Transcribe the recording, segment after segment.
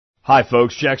Hi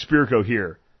folks, Jack Spirko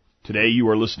here. Today you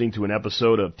are listening to an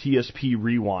episode of TSP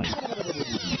Rewind.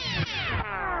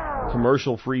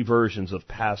 Commercial-free versions of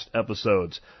past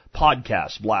episodes,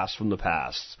 podcast blasts from the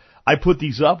past. I put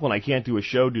these up when I can't do a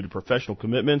show due to professional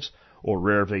commitments or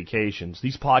rare vacations.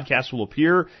 These podcasts will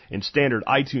appear in standard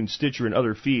iTunes, Stitcher, and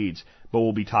other feeds, but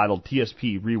will be titled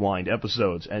TSP Rewind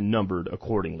episodes and numbered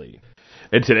accordingly.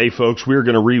 And today, folks, we're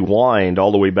going to rewind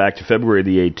all the way back to February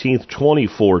the 18th,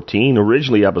 2014,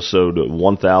 originally episode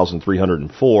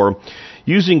 1304,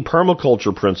 using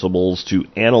permaculture principles to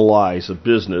analyze a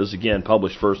business, again,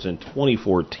 published first in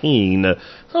 2014,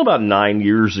 about 9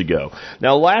 years ago.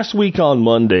 Now, last week on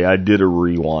Monday, I did a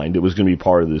rewind. It was going to be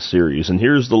part of this series, and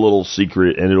here's the little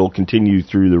secret, and it'll continue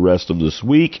through the rest of this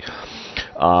week.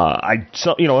 I'm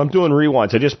doing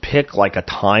rewinds. I just pick like a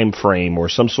time frame or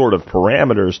some sort of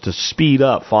parameters to speed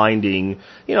up finding,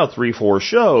 3-4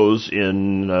 shows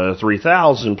in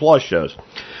 3,000 plus shows.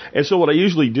 And so what I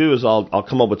usually do is I'll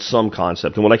come up with some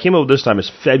concept. And what I came up with this time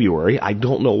is February. I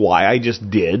don't know why. I just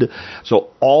did.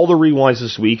 So all the rewinds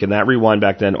this week and that rewind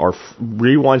back then are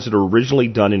rewinds that are originally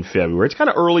done in February. It's kind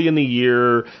of early in the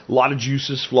year. A lot of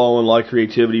juices flowing, a lot of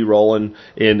creativity rolling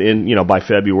in by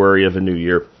February of a new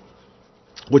year,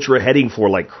 which we're heading for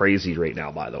like crazy right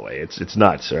now, by the way. It's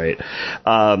nuts, right?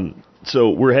 So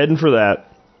we're heading for that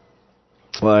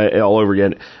all over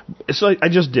again. So I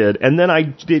just did. And then I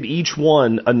did each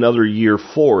one another year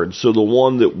forward. So the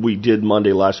one that we did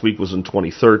Monday last week was in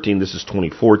 2013. This is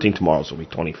 2014. Tomorrow's will be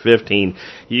 2015.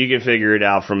 You can figure it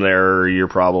out from there. You're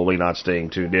probably not staying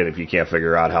tuned in if you can't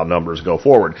figure out how numbers go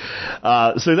forward.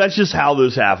 So that's just how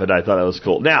this happened. I thought that was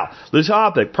cool. Now, the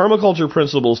topic, permaculture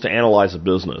principles to analyze a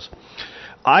business.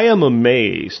 I am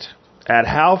amazed at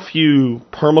how few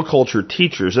permaculture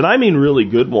teachers, and I mean really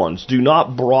good ones, do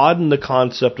not broaden the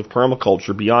concept of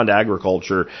permaculture beyond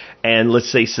agriculture and,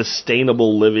 let's say,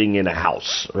 sustainable living in a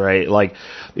house, right? Like,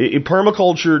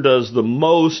 permaculture does the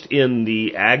most in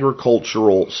the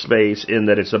agricultural space in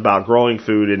that it's about growing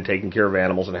food and taking care of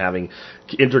animals and having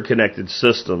interconnected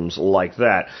systems like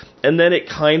that. And then it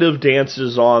kind of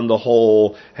dances on the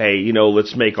whole, hey,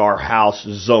 let's make our house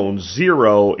zone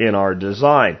zero in our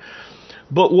design.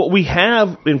 But what we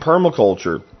have in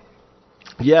permaculture,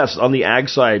 yes, on the ag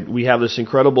side, we have this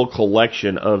incredible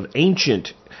collection of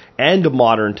ancient and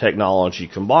modern technology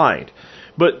combined.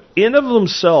 But in of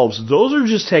themselves, those are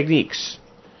just techniques.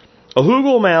 A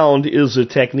hugel mound is a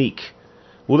technique.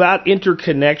 Without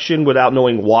interconnection, without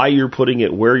knowing why you're putting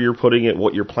it, where you're putting it,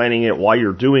 what you're planting it, why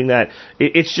you're doing that,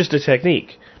 it's just a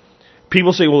technique.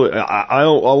 People say, well, I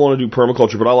want to do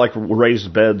permaculture, but I like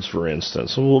raised beds, for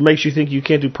instance. Well, what makes you think you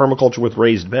can't do permaculture with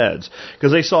raised beds?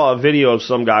 Because they saw a video of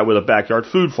some guy with a backyard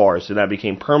food forest, and that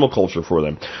became permaculture for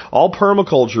them. All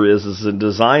permaculture is a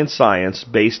design science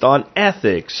based on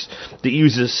ethics that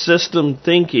uses system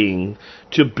thinking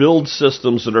to build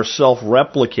systems that are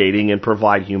self-replicating and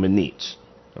provide human needs.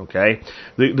 Okay?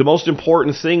 The most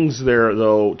important things there,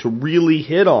 though, to really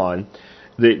hit on,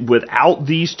 that without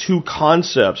these two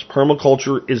concepts,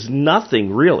 permaculture is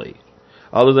nothing really,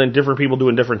 other than different people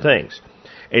doing different things.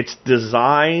 It's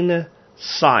design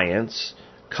science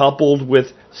coupled with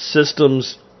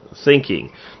systems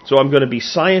thinking. So I'm going to be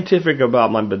scientific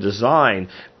about my design,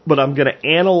 but I'm going to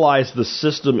analyze the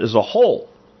system as a whole.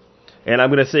 And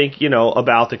I'm going to think,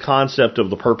 about the concept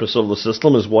of the purpose of the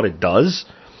system is what it does.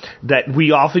 That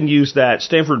we often use that.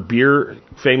 Stanford Beer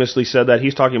famously said that.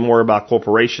 He's talking more about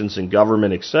corporations and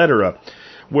government, etc.,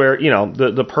 where,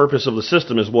 the purpose of the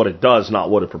system is what it does, not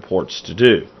what it purports to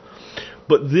do.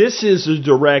 But this is a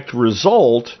direct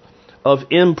result of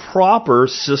improper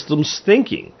systems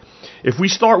thinking. If we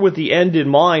start with the end in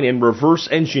mind and reverse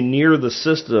engineer the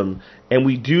system, and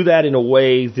we do that in a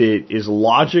way that is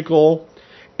logical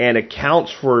and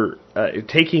accounts for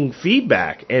taking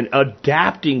feedback and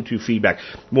adapting to feedback.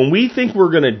 When we think we're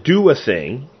going to do a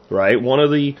thing, right, one of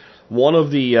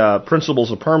the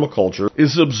principles of permaculture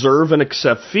is observe and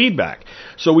accept feedback.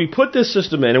 So we put this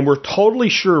system in and we're totally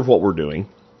sure of what we're doing,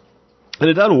 and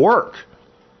it doesn't work.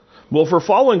 Well, if we're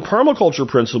following permaculture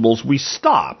principles, we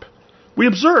stop. We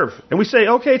observe, and we say,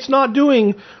 okay, it's not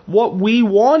doing what we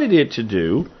wanted it to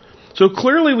do, so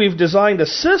clearly we've designed a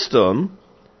system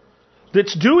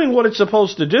that's doing what it's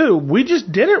supposed to do. We just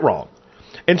did it wrong.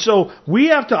 And so we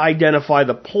have to identify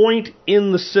the point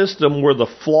in the system where the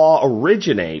flaw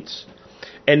originates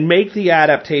and make the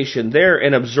adaptation there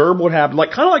and observe what happened,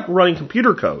 kind of like running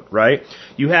computer code, right?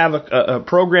 You have a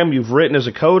program you've written as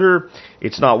a coder,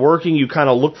 it's not working, you kind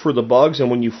of look for the bugs,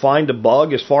 and when you find a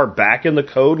bug as far back in the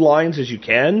code lines as you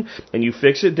can, and you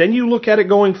fix it, then you look at it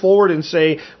going forward and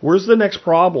say, where's the next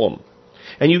problem?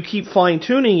 And you keep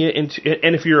fine-tuning it,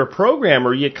 and if you're a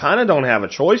programmer, you kind of don't have a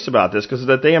choice about this because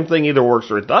the damn thing either works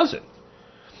or it doesn't.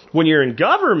 When you're in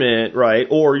government, right,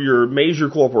 or your major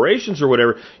corporations or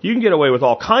whatever, you can get away with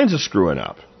all kinds of screwing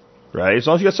up, right? As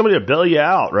long as you got somebody to bail you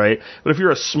out, right? But if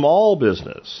you're a small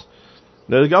business,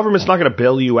 the government's not going to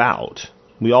bail you out.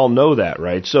 We all know that,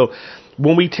 right? So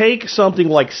when we take something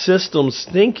like systems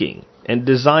thinking and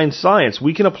design science,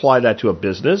 we can apply that to a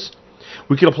business.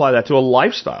 We can apply that to a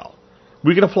lifestyle.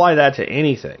 We can apply that to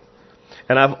anything.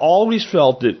 And I've always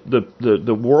felt that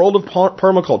the world of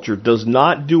permaculture does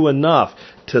not do enough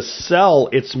to sell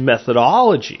its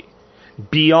methodology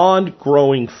beyond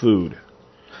growing food.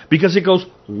 Because it goes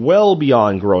well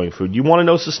beyond growing food. You want to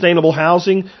know sustainable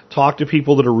housing? Talk to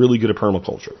people that are really good at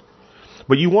permaculture.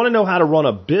 But you want to know how to run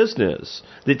a business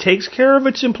that takes care of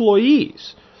its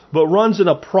employees, but runs in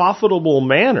a profitable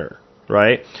manner,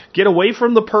 right? Get away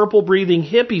from the purple-breathing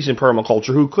hippies in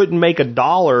permaculture who couldn't make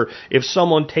 $1 if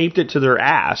someone taped it to their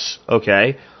ass,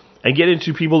 okay? And get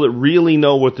into people that really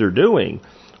know what they're doing.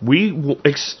 We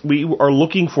are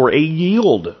looking for a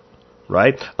yield,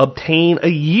 right? Obtain a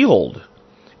yield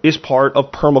is part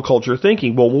of permaculture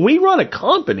thinking. Well, when we run a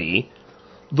company,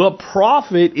 the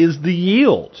profit is the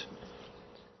yield.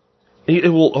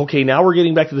 Well, okay, now we're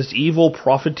getting back to this evil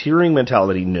profiteering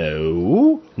mentality.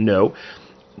 No.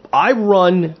 I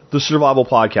run the Survival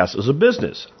Podcast as a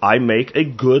business. I make a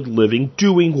good living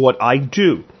doing what I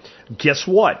do. Guess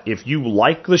what? If you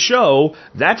like the show,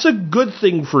 that's a good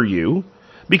thing for you.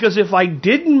 Because if I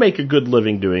didn't make a good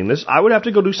living doing this, I would have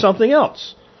to go do something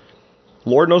else.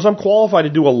 Lord knows I'm qualified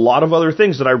to do a lot of other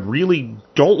things that I really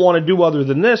don't want to do other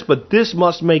than this, but this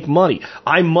must make money.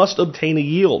 I must obtain a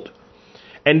yield.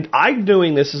 And I'm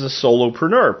doing this as a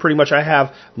solopreneur. Pretty much I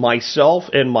have myself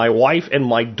and my wife and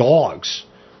my dogs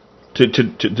to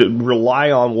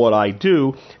rely on what I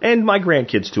do, and my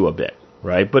grandkids too a bit,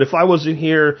 right? But if I wasn't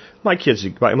here, my kids,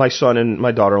 my son and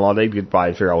my daughter-in-law, they'd get by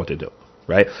and figure out what to do,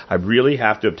 right? I really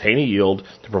have to obtain a yield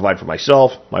to provide for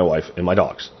myself, my wife, and my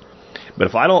dogs. But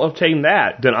if I don't obtain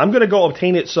that, then I'm going to go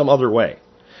obtain it some other way.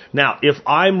 Now, if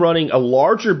I'm running a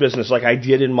larger business like I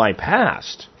did in my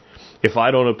past, if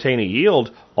I don't obtain a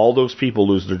yield, all those people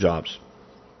lose their jobs.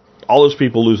 All those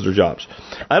people lose their jobs.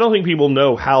 I don't think people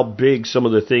know how big some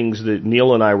of the things that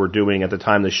Neil and I were doing at the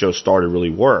time the show started really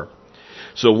were.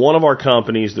 So one of our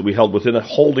companies that we held within a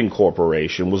holding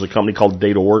corporation was a company called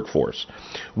Data Workforce.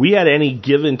 We had any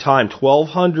given time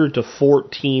 1,200 to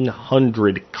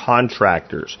 1,400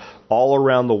 contractors all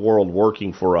around the world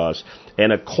working for us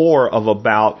and a core of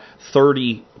about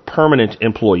 30 permanent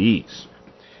employees.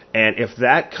 And if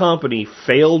that company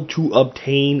failed to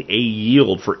obtain a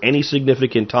yield for any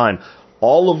significant time,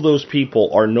 all of those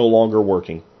people are no longer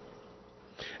working.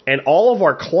 And all of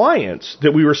our clients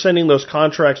that we were sending those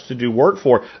contracts to do work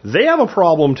for, they have a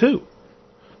problem too.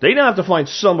 They now have to find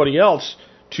somebody else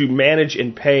to manage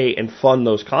and pay and fund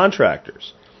those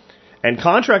contractors. And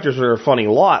contractors are a funny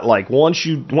lot. Like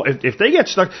if they get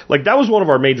stuck, like that was one of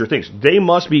our major things. They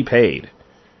must be paid.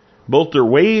 Both their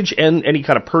wage and any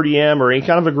kind of per diem or any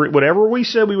kind of whatever we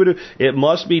said we would do, it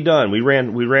must be done. We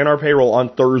ran our payroll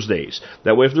on Thursdays.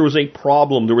 That way if there was a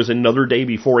problem, there was another day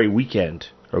before a weekend.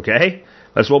 Okay?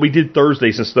 That's what we did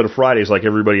Thursdays instead of Fridays like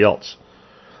everybody else.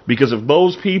 Because if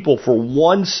those people for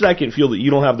 1 second feel that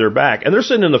you don't have their back, and they're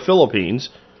sitting in the Philippines,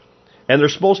 and they're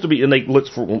supposed to be, and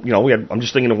I'm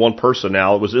just thinking of one person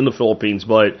now, it was in the Philippines,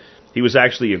 but he was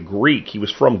actually a Greek. He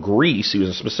was from Greece. He was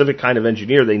a specific kind of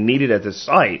engineer they needed at this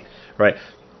site, right?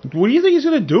 What do you think he's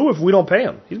going to do if we don't pay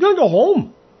him? He's going to go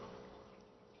home.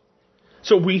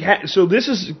 So this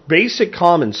is basic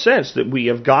common sense that we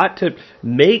have got to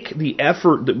make the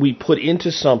effort that we put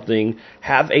into something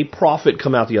have a profit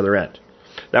come out the other end.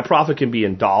 That profit can be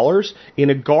in dollars.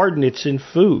 In a garden, it's in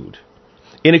food.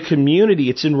 In a community,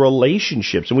 it's in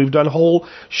relationships. And we've done whole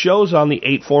shows on the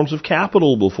 8 forms of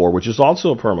capital before, which is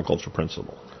also a permaculture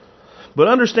principle. But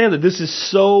understand that this is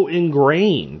so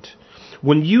ingrained.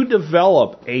 When you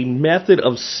develop a method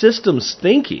of systems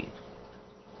thinking,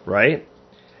 right,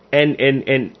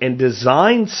 and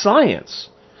design science,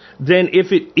 then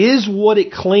if it is what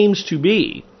it claims to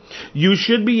be, you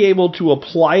should be able to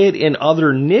apply it in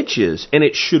other niches, and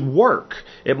it should work.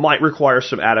 It might require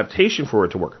some adaptation for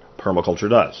it to work. Permaculture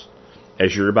does.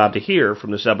 As you're about to hear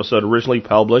from this episode originally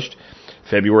published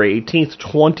February 18th,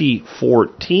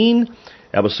 2014,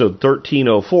 episode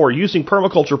 1304, using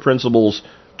permaculture principles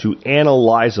to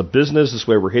analyze a business. This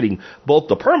way we're hitting both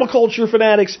the permaculture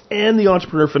fanatics and the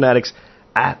entrepreneur fanatics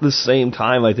at the same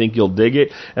time, I think you'll dig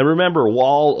it. And remember,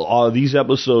 while these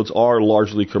episodes are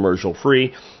largely commercial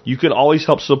free, you can always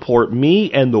help support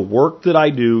me and the work that I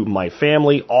do, my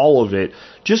family, all of it,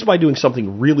 just by doing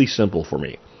something really simple for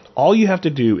me. All you have to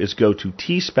do is go to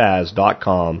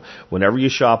tspaz.com. Whenever you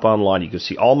shop online, you can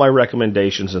see all my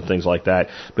recommendations and things like that.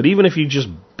 But even if you just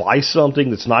buy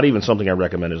something that's not even something I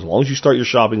recommend, as long as you start your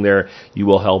shopping there, you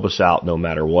will help us out no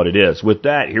matter what it is. With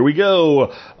that, here we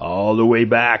go, all the way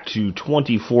back to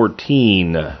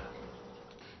 2014. I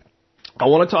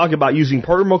want to talk about using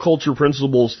permaculture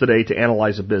principles today to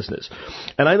analyze a business.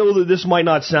 And I know that this might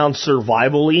not sound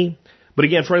survival-y, but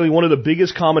again, frankly, one of the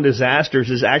biggest common disasters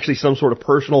is actually some sort of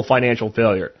personal financial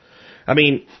failure. I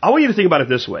mean, I want you to think about it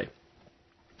this way.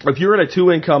 If you're in a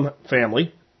two-income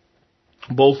family,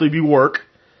 both of you work,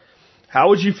 how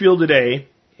would you feel today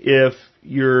if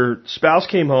your spouse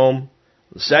came home,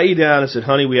 sat you down and said,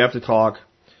 honey, we have to talk.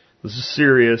 This is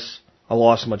serious. I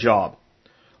lost my job.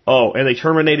 Oh, and they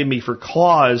terminated me for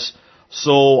cause,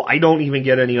 so I don't even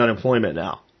get any unemployment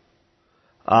now.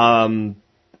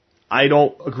 I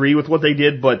don't agree with what they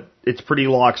did, but it's pretty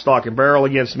lock, stock, and barrel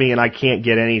against me, and I can't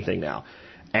get anything now.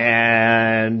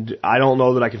 And I don't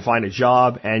know that I can find a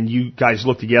job, and you guys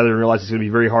look together and realize it's going to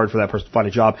be very hard for that person to find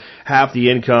a job. Half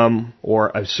the income,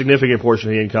 or a significant portion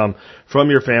of the income from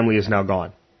your family is now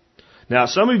gone. Now,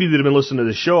 some of you that have been listening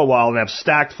to the show a while and have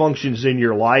stacked functions in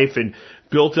your life and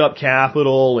built up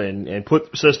capital and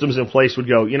put systems in place would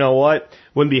go, you know what,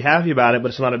 wouldn't be happy about it, but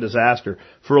it's not a disaster.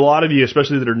 For a lot of you,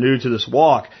 especially that are new to this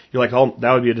walk, you're like, oh,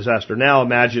 that would be a disaster. Now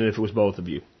imagine if it was both of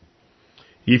you.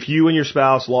 If you and your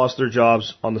spouse lost their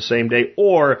jobs on the same day,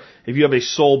 or if you have a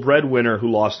sole breadwinner who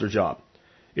lost their job,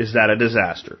 is that a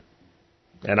disaster?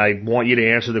 And I want you to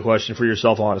answer the question for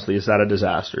yourself honestly, is that a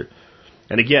disaster?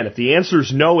 And again, if the answer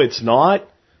is no, it's not,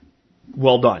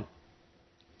 well done.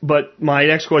 But my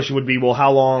next question would be, well,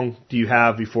 how long do you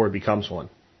have before it becomes one?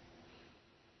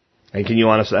 And can you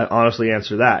honestly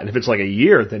answer that? And if it's like a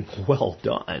year, then well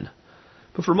done.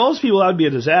 But for most people, that would be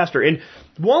a disaster. And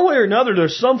one way or another,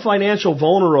 there's some financial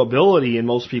vulnerability in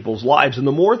most people's lives. And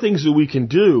the more things that we can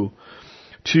do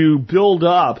to build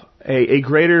up a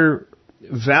greater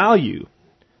value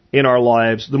in our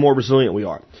lives, the more resilient we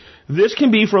are. This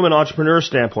can be from an entrepreneur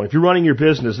standpoint. If you're running your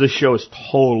business, this show is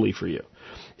totally for you.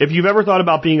 If you've ever thought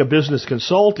about being a business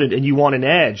consultant and you want an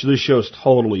edge, this show's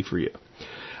totally for you.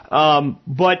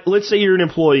 But let's say you're an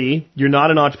employee, you're not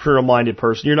an entrepreneurial-minded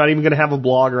person, you're not even going to have a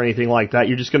blog or anything like that,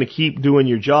 you're just going to keep doing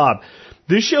your job.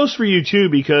 This show's for you too,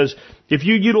 because if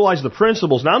you utilize the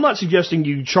principles, now I'm not suggesting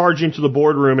you charge into the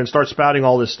boardroom and start spouting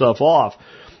all this stuff off,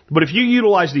 but if you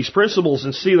utilize these principles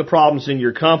and see the problems in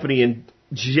your company and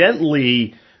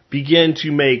gently begin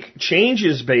to make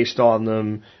changes based on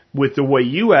them with the way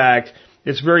you act,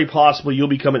 it's very possible you'll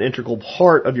become an integral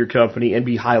part of your company and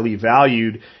be highly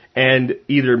valued and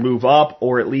either move up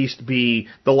or at least be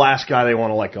the last guy they want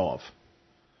to let go of.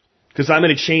 Because I'm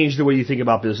going to change the way you think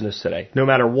about business today, no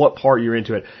matter what part you're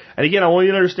into it. And again, I want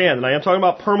you to understand that I am talking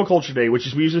about Permaculture Today, which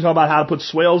is we usually talk about how to put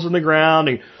swales in the ground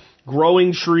and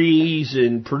growing trees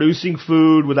and producing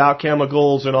food without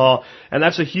chemicals and all. And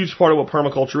that's a huge part of what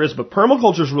permaculture is. But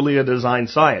permaculture is really a design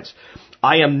science.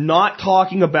 I am not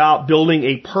talking about building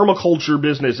a permaculture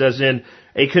business as in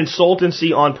a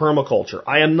consultancy on permaculture.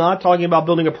 I am not talking about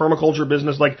building a permaculture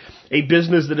business like a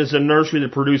business that is a nursery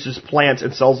that produces plants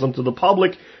and sells them to the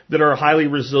public that are highly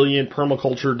resilient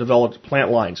permaculture developed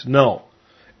plant lines. No.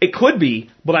 It could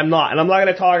be, but I'm not. And I'm not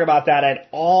going to talk about that at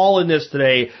all in this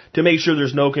today to make sure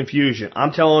there's no confusion.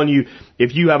 I'm telling you,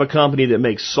 if you have a company that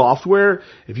makes software,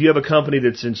 if you have a company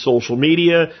that's in social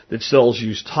media, that sells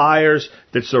used tires,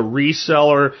 that's a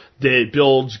reseller, that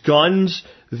builds guns,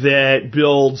 that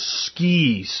builds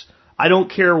skis, I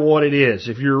don't care what it is.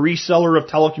 If you're a reseller of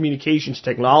telecommunications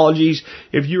technologies,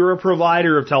 if you're a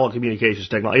provider of telecommunications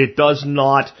technology, it does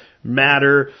not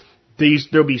matter.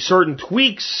 There'll be certain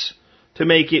tweaks to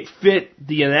make it fit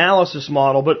the analysis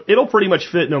model, but it'll pretty much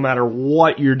fit no matter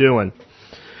what you're doing.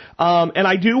 And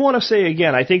I do want to say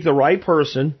again, I think the right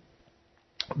person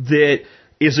that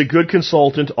is a good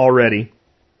consultant already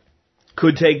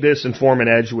could take this and form an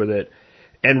edge with it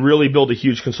and really build a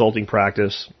huge consulting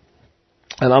practice.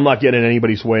 And I'm not getting in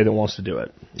anybody's way that wants to do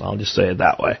it. I'll just say it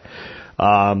that way.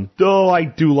 Though I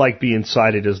do like being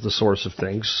cited as the source of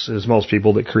things, as most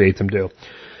people that create them do.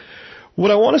 What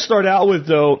I want to start out with,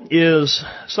 though, is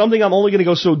something I'm only going to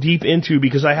go so deep into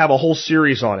because I have a whole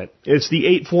series on it. It's the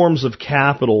 8 forms of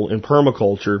capital in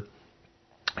permaculture.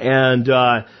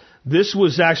 And this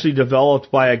was actually developed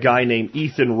by a guy named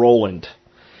Ethan Rowland.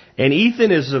 And Ethan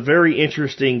is a very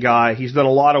interesting guy. He's done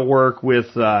a lot of work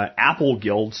with apple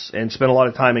guilds and spent a lot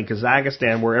of time in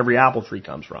Kazakhstan, where every apple tree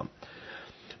comes from.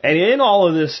 And in all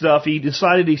of this stuff, he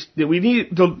decided that we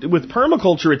needed to, with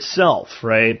permaculture itself,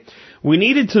 right? We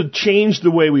needed to change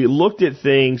the way we looked at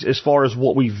things as far as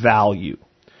what we value.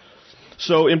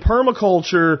 So in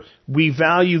permaculture, we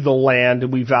value the land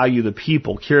and we value the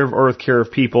people, care of earth, care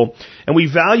of people, and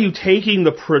we value taking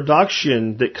the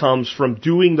production that comes from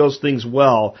doing those things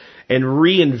well and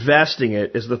reinvesting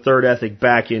it as the third ethic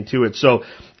back into it. So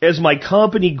as my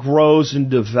company grows and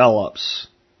develops,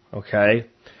 okay,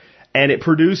 and it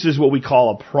produces what we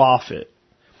call a profit,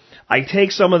 I take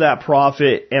some of that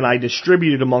profit and I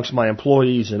distribute it amongst my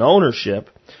employees and ownership,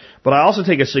 but I also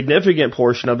take a significant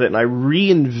portion of it and I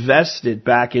reinvest it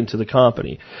back into the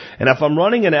company. And if I'm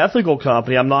running an ethical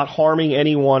company, I'm not harming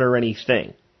anyone or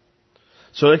anything.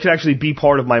 So that can actually be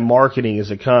part of my marketing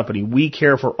as a company. We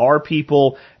care for our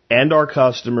people and our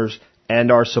customers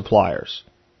and our suppliers.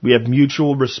 We have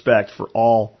mutual respect for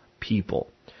all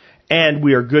people. And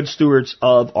we are good stewards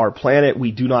of our planet.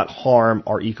 We do not harm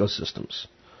our ecosystems.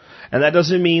 And that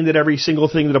doesn't mean that every single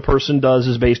thing that a person does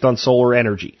is based on solar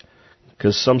energy.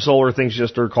 Because some solar things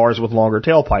just are cars with longer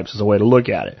tailpipes is a way to look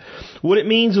at it. What it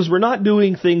means is we're not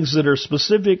doing things that are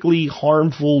specifically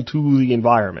harmful to the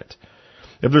environment.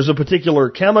 If there's a particular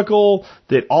chemical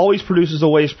that always produces a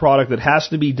waste product that has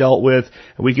to be dealt with,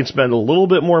 and we can spend a little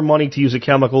bit more money to use a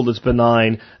chemical that's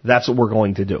benign, that's what we're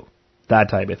going to do. That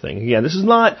type of thing. Again, this is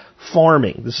not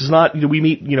farming. This is not, we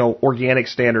meet, organic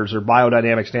standards or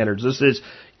biodynamic standards. This is,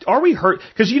 are we hurt?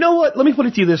 Because you know what? Let me put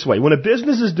it to you this way. When a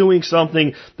business is doing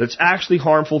something that's actually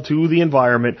harmful to the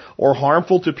environment or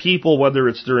harmful to people, whether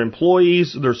it's their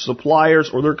employees, their suppliers,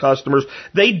 or their customers,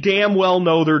 they damn well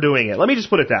know they're doing it. Let me just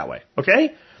put it that way.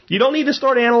 Okay? You don't need to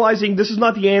start analyzing. This is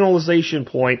not the analyzation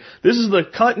point. This is the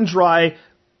cut and dry,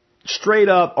 straight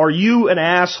up, are you an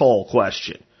asshole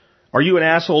question. Are you an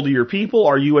asshole to your people?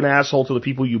 Are you an asshole to the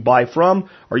people you buy from?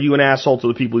 Are you an asshole to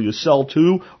the people you sell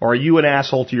to? Or are you an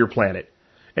asshole to your planet?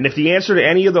 And if the answer to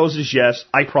any of those is yes,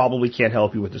 I probably can't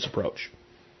help you with this approach.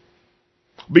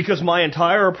 Because my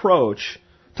entire approach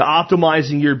to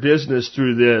optimizing your business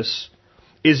through this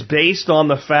is based on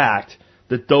the fact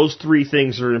that those three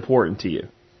things are important to you.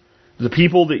 The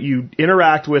people that you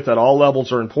interact with at all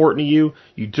levels are important to you.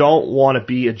 You don't want to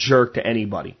be a jerk to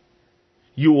anybody.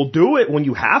 You will do it when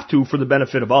you have to for the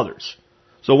benefit of others.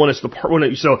 So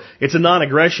so it's a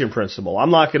non-aggression principle.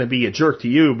 I'm not going to be a jerk to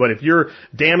you, but if you're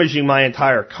damaging my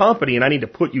entire company and I need to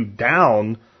put you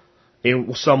down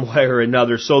in some way or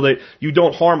another so that you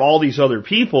don't harm all these other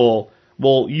people,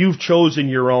 well, you've chosen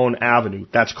your own avenue.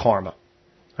 That's karma.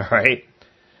 All right?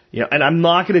 And I'm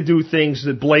not going to do things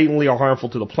that blatantly are harmful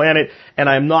to the planet, and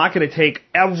I'm not going to take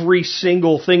every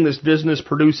single thing this business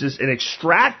produces and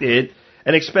extract it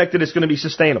and expect that it's going to be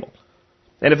sustainable.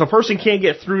 And if a person can't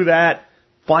get through that,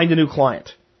 find a new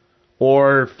client.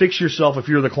 Or fix yourself if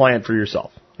you're the client for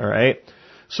yourself. All right?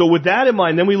 So with that in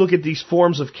mind, then we look at these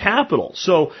forms of capital.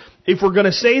 So if we're going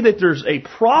to say that there's a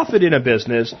profit in a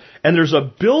business and there's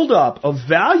a buildup of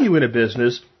value in a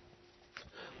business,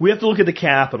 we have to look at the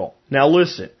capital. Now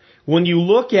listen, when you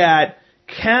look at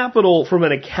capital from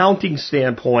an accounting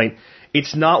standpoint,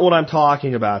 it's not what I'm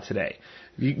talking about today.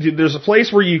 There's a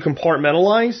place where you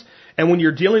compartmentalize, and when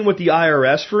you're dealing with the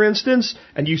IRS, for instance,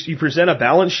 and you present a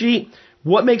balance sheet,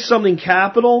 what makes something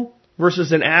capital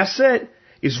versus an asset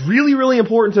is really, really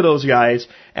important to those guys,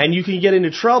 and you can get into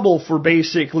trouble for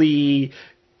basically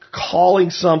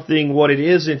calling something what it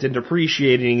isn't and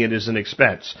depreciating it as an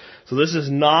expense. So this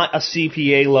is not a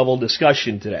CPA level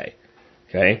discussion today.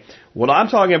 Okay? What I'm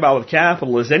talking about with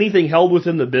capital is anything held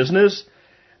within the business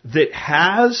that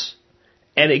has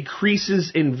and increases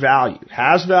in value,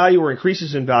 has value or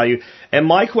increases in value. And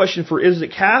my question for is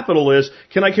it capital is,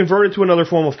 can I convert it to another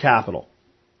form of capital?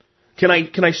 Can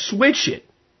I switch it?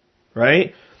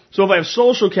 Right? So if I have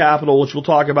social capital, which we'll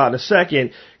talk about in a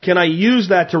second, can I use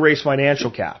that to raise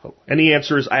financial capital? And the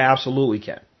answer is I absolutely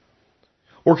can.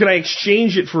 Or can I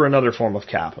exchange it for another form of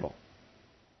capital?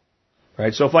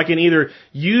 Right? So if I can either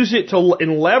use it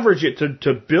and leverage it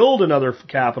to build another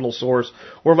capital source,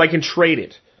 or if I can trade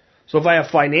it. So if I have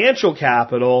financial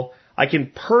capital, I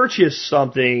can purchase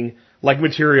something like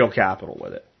material capital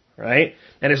with it, right?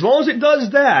 And as long as it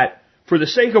does that, for the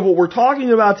sake of what we're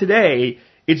talking about today,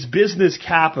 it's business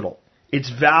capital. It's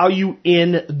value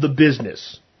in the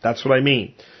business. That's what I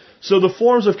mean. So the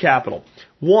forms of capital.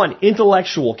 One,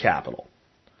 intellectual capital.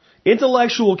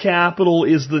 Intellectual capital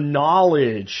is the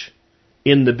knowledge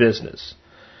in the business.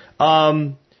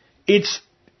 It's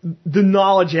the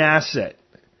knowledge asset.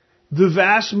 The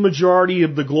vast majority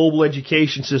of the global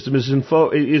education system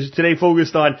is today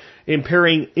focused on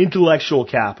impairing intellectual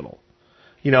capital.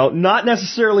 Not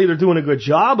necessarily they're doing a good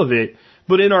job of it,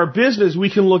 but in our business, we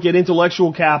can look at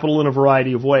intellectual capital in a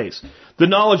variety of ways. The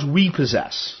knowledge we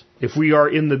possess, if we are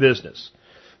in the business.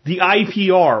 The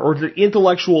IPR, or the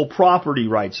intellectual property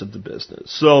rights of the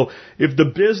business. So if the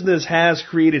business has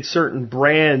created certain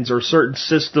brands or certain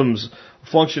systems,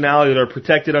 functionality that are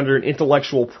protected under an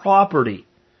intellectual property,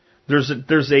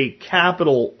 there's a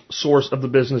capital source of the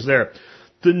business there.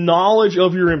 The knowledge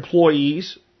of your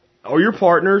employees, or your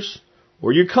partners,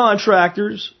 or your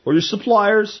contractors, or your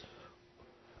suppliers,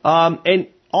 and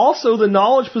also the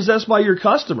knowledge possessed by your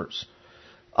customers.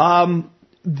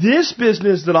 This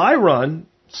business that I run,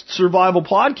 Survival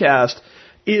Podcast,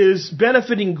 is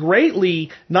benefiting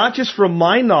greatly, not just from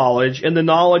my knowledge and the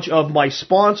knowledge of my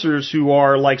sponsors who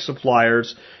are like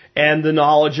suppliers, and the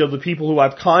knowledge of the people who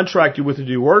I've contracted with to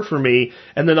do work for me,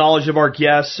 and the knowledge of our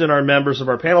guests and our members of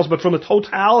our panels, but from the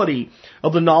totality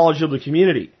of the knowledge of the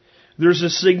community. There's a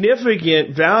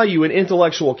significant value in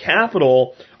intellectual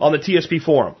capital on the TSP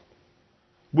forum,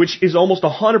 which is almost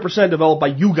 100% developed by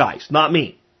you guys, not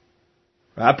me.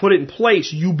 I put it in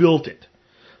place, you built it.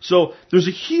 So there's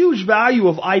a huge value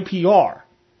of IPR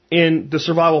in the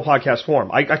Survival Podcast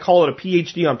forum. I call it a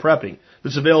PhD on prepping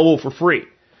that's available for free.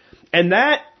 And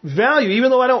that value, even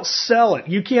though I don't sell it,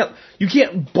 you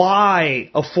can't buy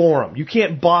a forum. You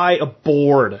can't buy a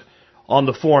board on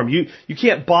the forum. You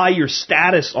can't buy your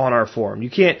status on our forum. You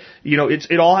can't,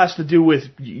 it all has to do with,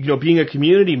 being a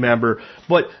community member.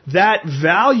 But that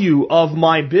value of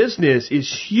my business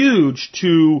is huge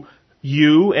to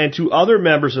you and to other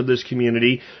members of this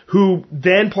community who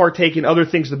then partake in other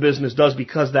things the business does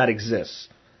because that exists.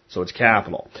 So it's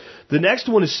capital. The next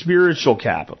one is spiritual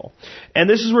capital. And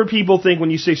this is where people think when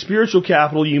you say spiritual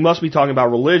capital, you must be talking about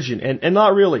religion. And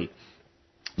not really.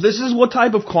 This is what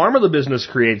type of karma the business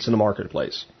creates in the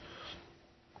marketplace.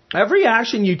 Every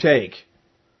action you take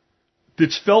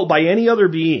that's felt by any other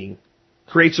being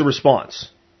creates a response.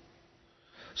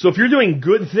 So if you're doing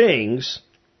good things,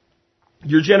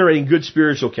 you're generating good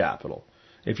spiritual capital.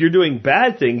 If you're doing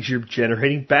bad things, you're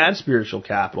generating bad spiritual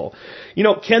capital.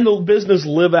 Can the business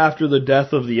live after the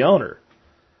death of the owner?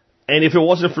 And if it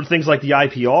wasn't for things like the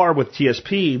IPR with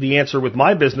TSP, the answer with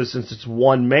my business, since it's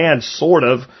one man, sort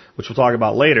of, which we'll talk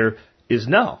about later, is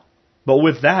no. But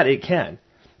with that, it can.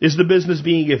 Is the business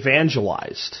being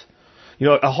evangelized?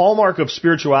 A hallmark of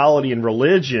spirituality and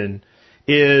religion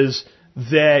is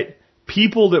that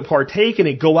people that partake in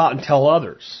it go out and tell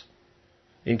others.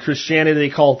 In Christianity, they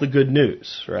call it the good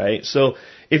news, right? So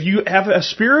if you have a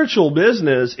spiritual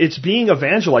business, it's being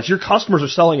evangelized. Your customers are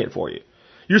selling it for you.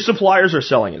 Your suppliers are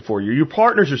selling it for you. Your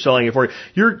partners are selling it for you.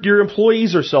 Your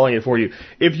employees are selling it for you.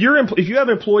 If you have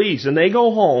employees and they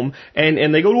go home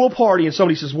and they go to a party and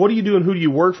somebody says, "What do you do and who do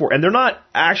you work for?" and they're not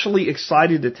actually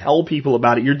excited to tell people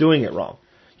about it, you're doing it wrong.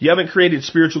 You haven't created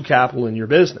spiritual capital in your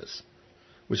business,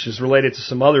 which is related to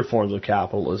some other forms of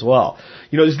capital as well.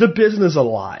 Is the business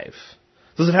alive?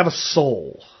 Does it have a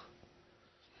soul?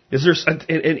 Is there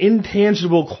an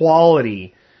intangible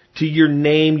quality to your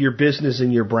name, your business,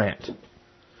 and your brand?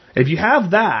 If you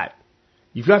have that,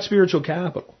 you've got spiritual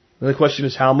capital. And the question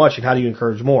is how much and how do you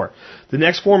encourage more? The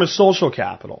next form is social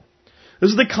capital.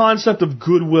 This is the concept of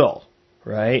goodwill,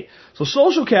 right? So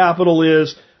social capital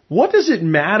is, what does it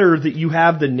matter that you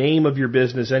have the name of your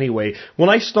business anyway? When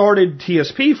I started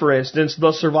TSP, for instance,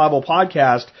 the Survival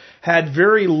Podcast had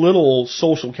very little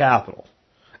social capital.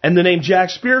 And the name Jack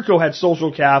Spirko had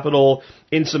social capital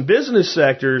in some business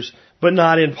sectors, but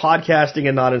not in podcasting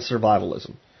and not in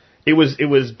survivalism. It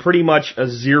was pretty much a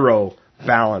zero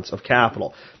balance of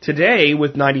capital. Today,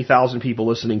 with 90,000 people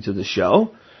listening to the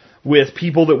show, with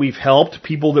people that we've helped,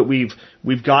 people that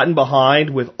we've gotten behind,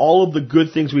 with all of the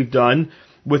good things we've done,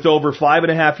 with over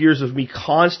 5.5 years of me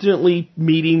constantly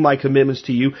meeting my commitments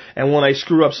to you, and when I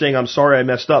screw up saying, "I'm sorry I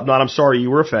messed up," not "I'm sorry you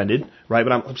were offended," right?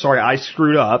 But I'm sorry I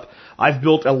screwed up. I've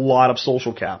built a lot of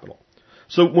social capital.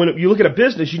 So when you look at a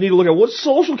business, you need to look at what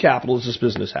social capital does this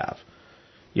business have?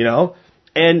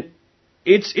 And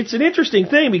it's an interesting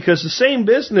thing because the same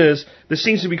business that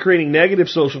seems to be creating negative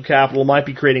social capital might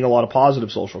be creating a lot of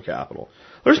positive social capital.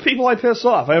 There's people I piss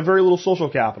off. I have very little social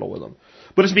capital with them.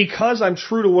 But it's because I'm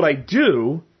true to what I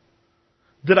do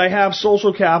that I have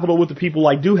social capital with the people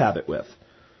I do have it with.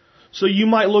 So you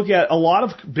might look at a lot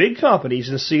of big companies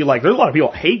and see, there's a lot of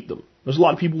people that hate them. There's a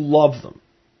lot of people who love them.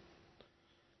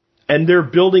 And they're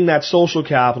building that social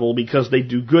capital because they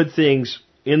do good things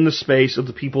in the space of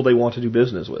the people they want to do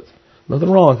business with. Nothing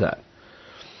wrong with that.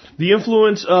 The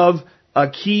influence of a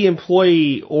key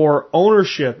employee or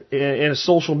ownership in a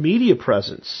social media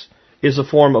presence is a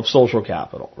form of social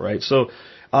capital, right? So,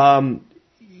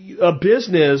 a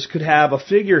business could have a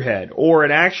figurehead or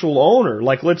an actual owner,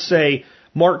 like let's say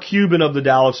Mark Cuban of the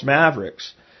Dallas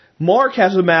Mavericks. Mark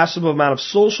has a massive amount of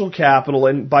social capital,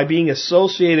 and by being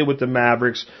associated with the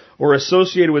Mavericks or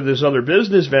associated with his other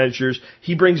business ventures,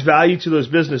 he brings value to those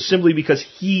businesses simply because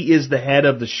he is the head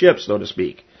of the ship, so to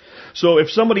speak. So if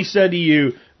somebody said to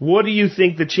you, what do you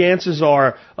think the chances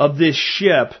are of this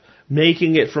ship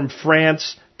making it from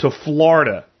France to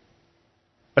Florida,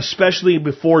 especially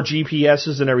before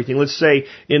GPSs and everything, let's say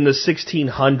in the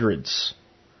 1600s,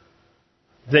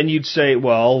 then you'd say,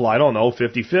 well, I don't know,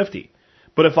 50-50.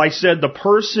 But if I said the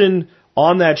person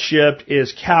on that ship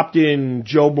is Captain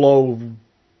Joe Blow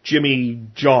Jimmy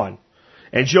John,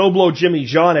 and Joe Blow Jimmy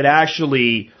John had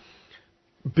actually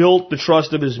built the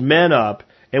trust of his men up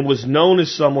and was known as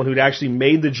someone who'd actually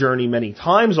made the journey many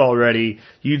times already,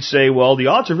 you'd say, well, the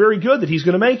odds are very good that he's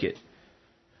going to make it.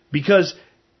 Because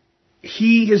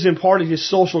he has imparted his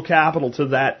social capital to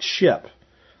that ship.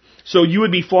 So you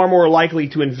would be far more likely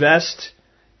to invest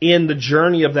in the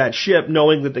journey of that ship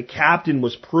knowing that the captain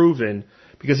was proven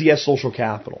because he has social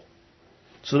capital.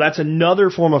 So that's another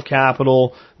form of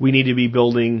capital we need to be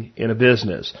building in a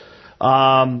business.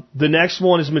 The next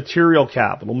one is material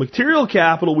capital. Material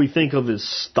capital we think of as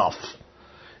stuff.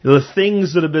 The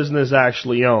things that a business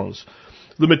actually owns.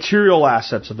 The material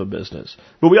assets of a business.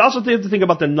 But we also have to think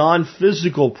about the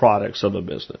non-physical products of a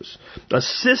business. A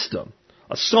system,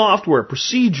 a software,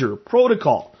 procedure,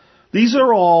 protocol. These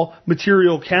are all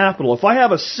material capital. If I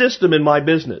have a system in my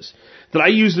business that I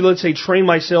use to, let's say, train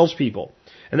my salespeople,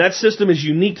 and that system is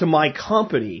unique to my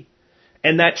company,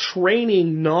 and that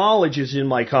training knowledge is in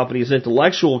my company as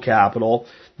intellectual capital,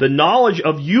 the knowledge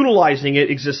of utilizing it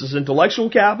exists as intellectual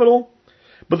capital,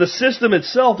 but the system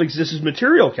itself exists as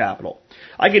material capital.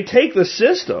 I could take the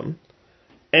system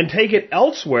and take it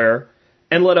elsewhere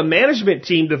and let a management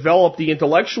team develop the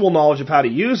intellectual knowledge of how to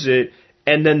use it,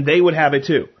 and then they would have it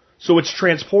too. So it's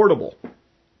transportable.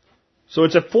 So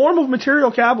it's a form of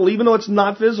material capital, even though it's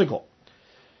not physical.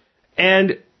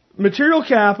 And material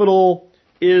capital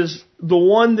is the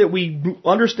one that we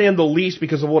understand the least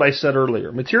because of what I said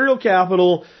earlier. Material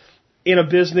capital in a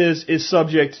business is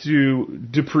subject to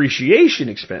depreciation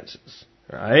expenses,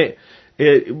 right?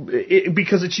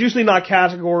 Because it's usually not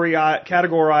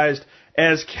categorized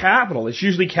as capital. It's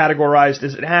usually categorized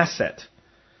as an asset.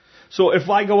 So if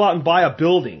I go out and buy a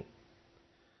building,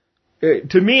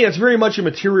 to me, it's very much a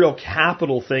material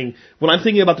capital thing when I'm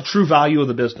thinking about the true value of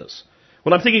the business.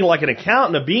 When I'm thinking like an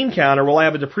accountant, a bean counter, well, I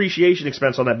have a depreciation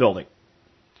expense on that building.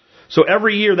 So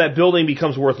every year that building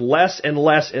becomes worth less and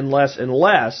less and less and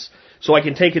less, so I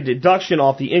can take a deduction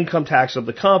off the income tax of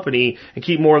the company and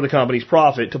keep more of the company's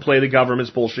profit to play the government's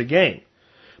bullshit game.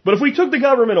 But if we took the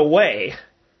government away,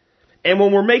 and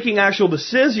when we're making actual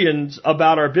decisions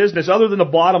about our business, other than the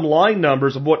bottom line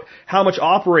numbers of how much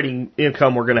operating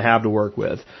income we're going to have to work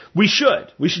with, we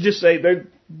should just say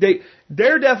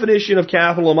their definition of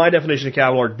capital and my definition of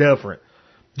capital are different.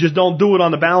 Just don't do it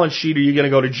on the balance sheet or you're going to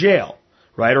go to jail,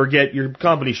 right? Or get your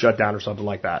company shut down or something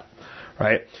like that,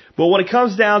 right? But when it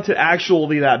comes down to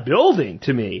actually that building,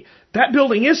 to me, that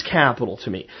building is capital to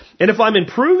me. And if I'm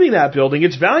improving that building,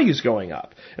 its value's going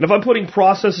up. And if I'm putting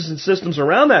processes and systems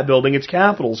around that building, its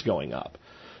capital's going up.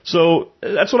 So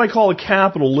that's what I call a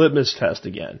capital litmus test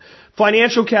again.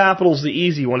 Financial capital is the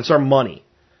easy one. It's our money.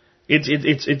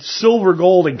 It's silver,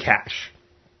 gold, and cash.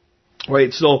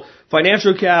 Right? So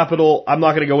financial capital, I'm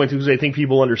not going to go into because I think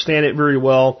people understand it very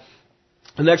well.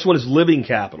 The next one is living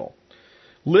capital.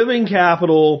 Living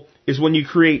capital is when you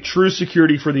create true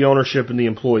security for the ownership and the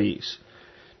employees.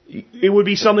 It would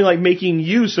be something like making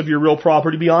use of your real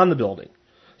property beyond the building.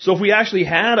 So if we actually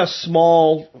had a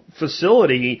small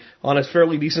facility on a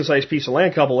fairly decent-sized piece of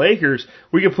land, a couple acres,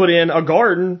 we could put in a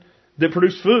garden that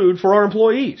produced food for our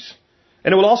employees.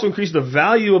 And it would also increase the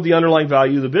value of the underlying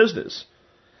value of the business.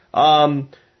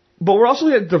 But we're also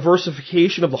looking at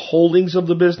diversification of the holdings of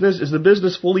the business. Is the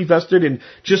business fully vested in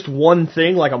just one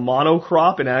thing, like a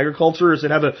monocrop in agriculture? Or does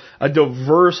it have a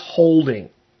diverse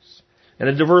holdings? And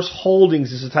a diverse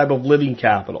holdings is a type of living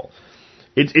capital.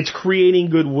 It's creating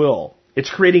goodwill.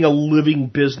 It's creating a living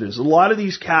business. A lot of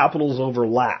these capitals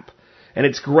overlap. And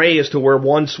it's gray as to where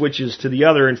one switches to the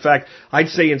other. In fact, I'd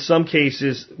say in some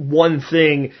cases, one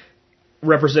thing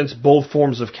represents both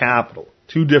forms of capital.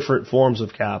 Two different forms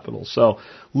of capital. So,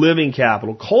 living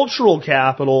capital. Cultural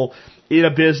capital in a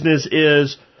business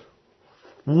is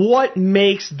what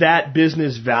makes that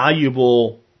business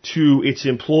valuable to its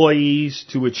employees,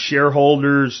 to its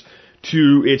shareholders,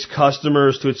 to its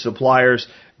customers, to its suppliers,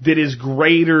 that is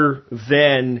greater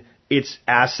than its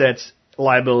assets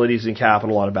liabilities and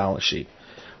capital on a balance sheet.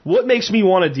 What makes me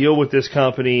want to deal with this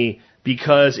company?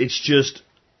 Because it's just,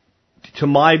 to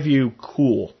my view,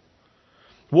 cool.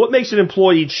 What makes an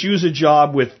employee choose a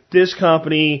job with this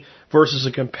company versus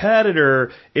a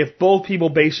competitor if both people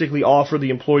basically offer the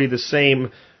employee the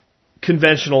same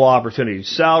conventional opportunities?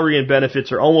 Salary and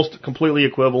benefits are almost completely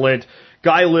equivalent.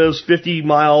 Guy lives 50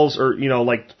 miles or,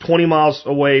 20 miles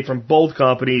away from both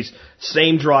companies.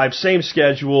 Same drive, same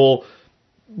schedule.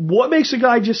 What makes a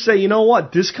guy just say, you know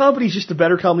what, this company's just a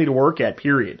better company to work at,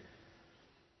 period?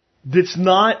 That's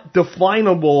not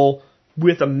definable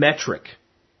with a metric.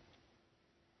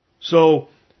 So,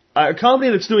 a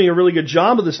company that's doing a really good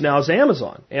job of this now is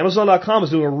Amazon. Amazon.com is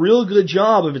doing a real good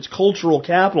job of its cultural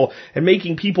capital and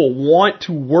making people want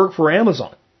to work for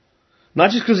Amazon. Not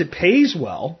just because it pays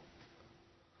well,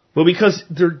 but because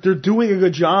they're doing a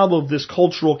good job of this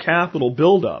cultural capital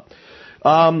buildup.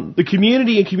 The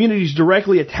community and communities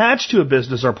directly attached to a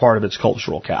business are part of its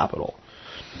cultural capital.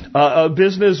 A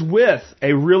business with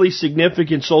a really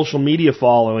significant social media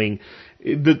following,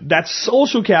 that's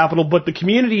social capital, but the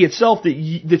community itself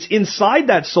that's inside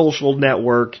that social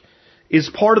network is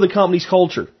part of the company's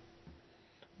culture.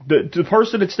 The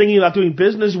person that's thinking about doing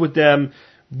business with them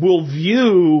will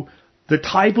view the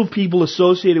type of people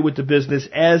associated with the business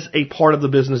as a part of the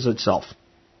business itself.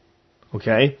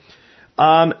 Okay?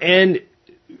 And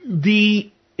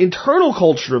the internal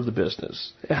culture of the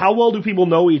business. How well do people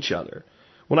know each other?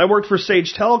 When I worked for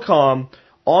Sage Telecom,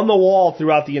 on the wall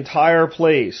throughout the entire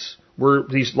place were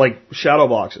these shadow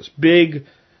boxes, big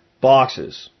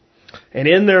boxes. And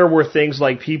in there were things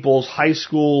like people's high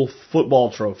school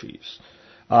football trophies,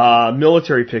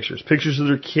 military pictures, pictures of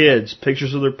their kids,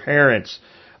 pictures of their parents,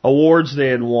 awards they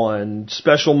had won,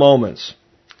 special moments.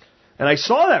 And I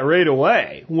saw that right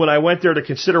away when I went there to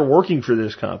consider working for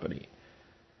this company.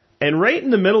 And right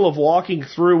in the middle of walking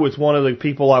through with one of the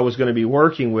people I was going to be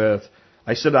working with,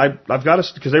 I said, I've got to,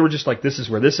 because they were just like, this is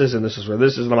where this is and this is where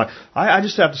this is. And I'm like, I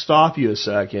just have to stop you a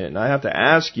second. I have to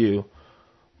ask you,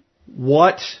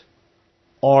 what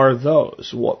are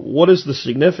those? What is the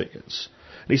significance?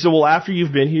 And he said, well, after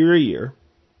you've been here a year,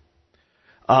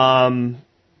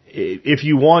 if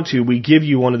you want to, we give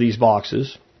you one of these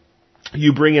boxes.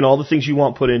 You bring in all the things you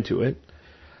want put into it,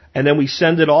 and then we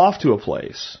send it off to a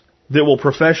place that will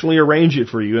professionally arrange it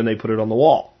for you, and they put it on the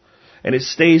wall. And it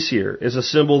stays here as a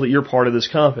symbol that you're part of this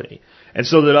company, and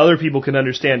so that other people can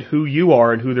understand who you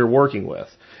are and who they're working with.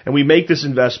 And we make this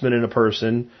investment in a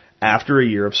person after a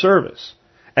year of service.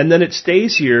 And then it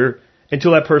stays here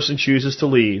until that person chooses to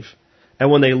leave,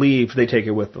 and when they leave, they take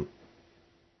it with them.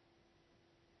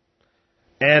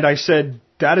 And I said,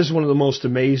 that is one of the most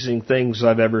amazing things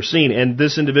I've ever seen. And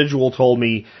this individual told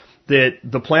me that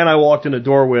the plan I walked in the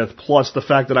door with, plus the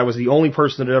fact that I was the only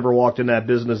person that had ever walked in that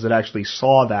business that actually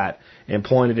saw that and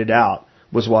pointed it out,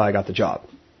 was why I got the job.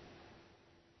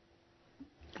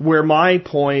 Where my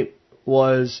point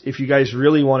was, if you guys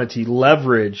really wanted to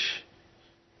leverage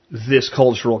this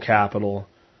cultural capital,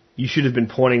 you should have been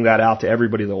pointing that out to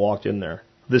everybody that walked in there.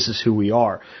 This is who we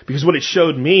are. Because what it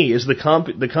showed me is the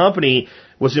company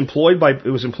was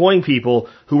employing people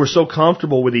who were so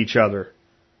comfortable with each other,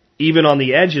 even on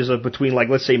the edges of between,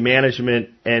 let's say, management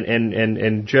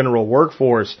and general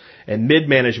workforce and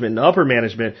mid-management and upper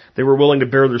management. They were willing to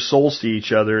bare their souls to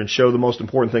each other and show the most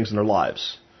important things in their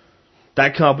lives.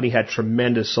 That company had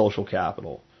tremendous social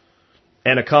capital.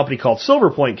 And a company called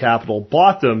Silver Point Capital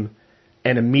bought them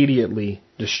and immediately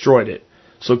destroyed it.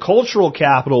 So cultural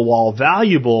capital, while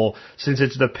valuable, since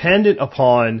it's dependent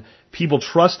upon people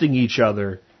trusting each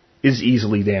other, is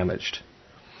easily damaged.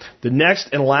 The next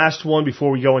and last one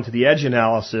before we go into the edge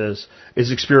analysis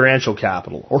is experiential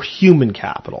capital, or human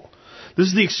capital. This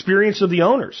is the experience of the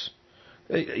owners.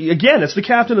 Again, it's the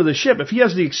captain of the ship. If he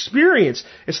has the experience,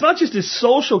 it's not just his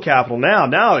social capital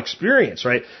now experience,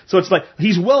 right? So it's like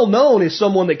he's well known as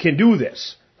someone that can do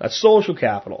this. That's social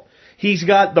capital. He's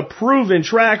got the proven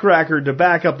track record to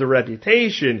back up the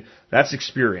reputation. That's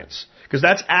experience. Because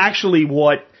that's actually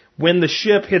what, when the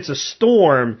ship hits a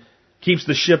storm, keeps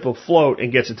the ship afloat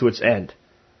and gets it to its end.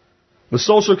 The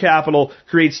social capital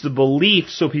creates the belief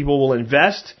so people will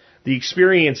invest. The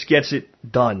experience gets it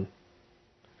done.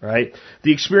 Right?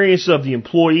 The experience of the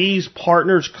employees,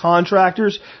 partners,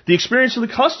 contractors, the experience of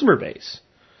the customer base.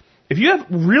 If you have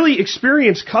really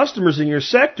experienced customers in your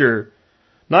sector,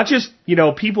 not just,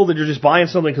 people that are just buying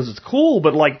something because it's cool,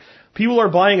 but people are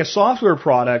buying a software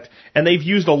product and they've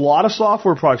used a lot of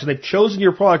software products and they've chosen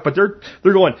your product, but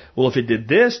they're going, well, if it did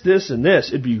this, this, and this,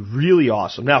 it'd be really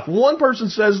awesome. Now, if one person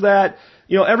says that,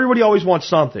 everybody always wants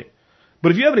something.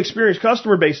 But if you have an experienced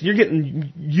customer base and you're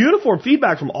getting uniform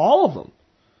feedback from all of them,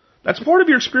 That's part of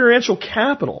your experiential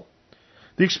capital.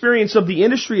 The experience of the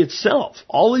industry itself.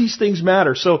 All of these things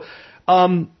matter. So,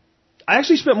 I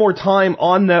actually spent more time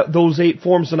on those 8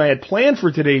 forms than I had planned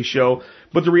for today's show,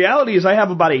 but the reality is I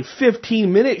have about a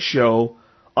 15-minute show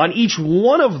on each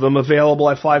one of them available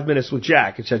at 5 Minutes with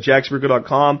Jack. It's at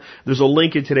jacksperger.com. There's a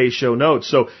link in today's show notes.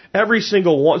 So every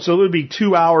single one, so it would be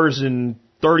 2 hours and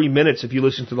 30 minutes if you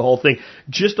listen to the whole thing,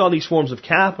 just on these forms of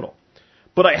capital.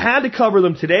 But I had to cover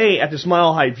them today at this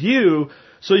Mile High View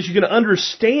so that you can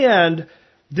understand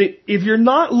that if you're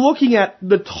not looking at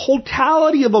the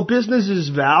totality of a business's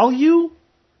value,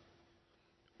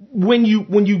 when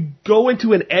you go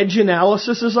into an edge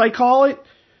analysis, as I call it,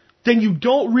 then you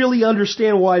don't really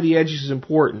understand why the edge is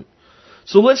important.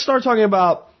 So let's start talking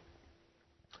about,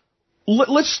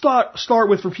 let's start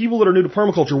with, for people that are new to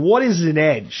permaculture, what is an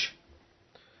edge?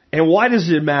 And why does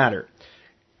it matter?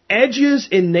 Edges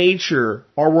in nature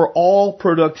are where all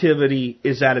productivity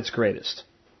is at its greatest.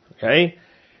 Okay?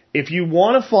 If you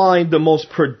want to find the most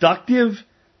productive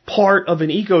part of an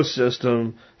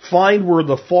ecosystem, find where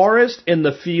the forest and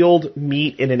the field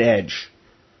meet in an edge.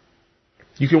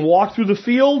 You can walk through the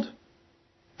field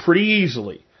pretty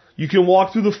easily. You can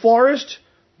walk through the forest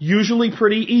usually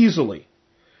pretty easily.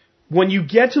 When you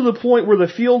get to the point where the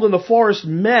field and the forest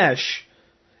mesh,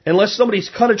 unless somebody's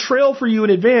cut a trail for you in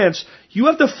advance, you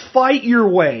have to fight your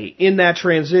way in that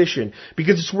transition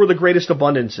because it's where the greatest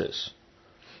abundance is.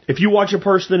 If you watch a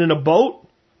person in a boat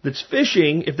that's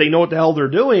fishing, if they know what the hell they're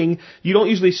doing, you don't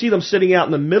usually see them sitting out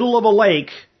in the middle of a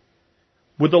lake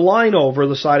with the line over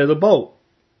the side of the boat.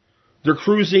 They're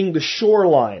cruising the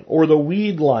shoreline or the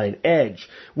weed line edge.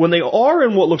 When they are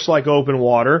in what looks like open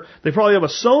water, they probably have a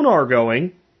sonar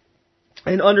going,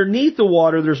 and underneath the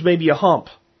water there's maybe a hump.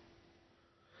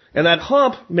 And that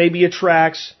hump maybe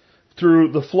attracts,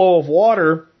 through the flow of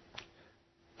water,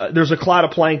 there's a cloud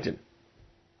of plankton.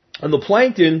 And the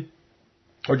plankton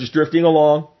are just drifting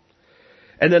along,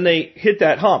 and then they hit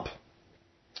that hump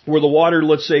where the water,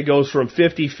 let's say, goes from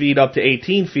 50 feet up to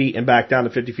 18 feet and back down to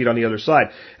 50 feet on the other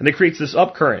side. And it creates this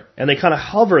upcurrent, and they kind of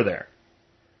hover there.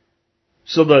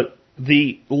 So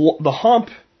the hump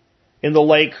in the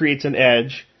lake creates an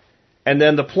edge, and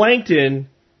then the plankton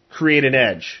create an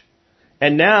edge.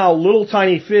 And now little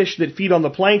tiny fish that feed on the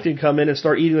plankton come in and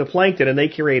start eating the plankton, and they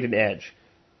create an edge.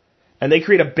 And they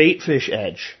create a bait fish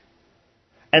edge.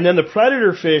 And then the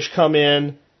predator fish come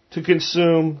in to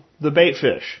consume the bait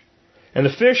fish. And the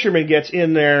fisherman gets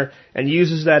in there and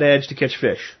uses that edge to catch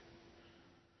fish.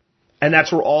 And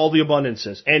that's where all the abundance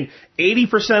is. And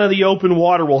 80% of the open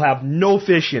water will have no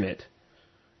fish in it.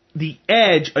 The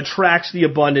edge attracts the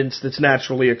abundance that's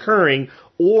naturally occurring,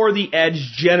 or the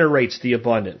edge generates the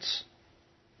abundance.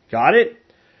 Got it?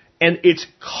 And it's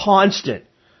constant.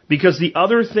 Because the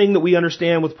other thing that we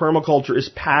understand with permaculture is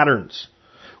patterns.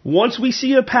 Once we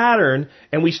see a pattern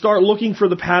and we start looking for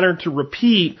the pattern to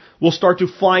repeat, we'll start to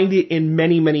find it in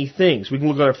many, many things. We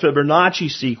can look at a Fibonacci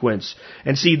sequence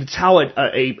and see that's how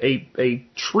a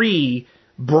tree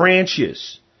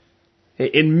branches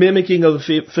in mimicking of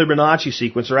the Fibonacci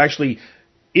sequence, or actually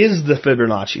is the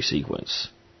Fibonacci sequence.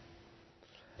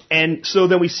 And so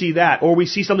then we see that, or we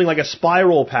see something like a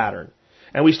spiral pattern,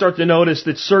 and we start to notice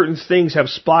that certain things have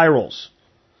spirals.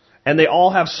 And they all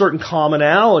have certain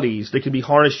commonalities that can be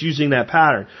harnessed using that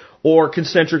pattern. Or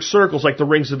concentric circles like the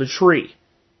rings of a tree.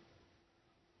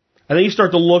 And then you start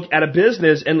to look at a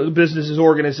business and the business's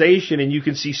organization, and you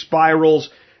can see spirals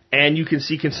and you can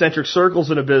see concentric circles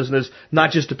in a business,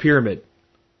 not just a pyramid.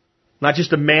 Not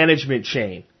just a management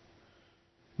chain.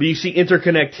 But you see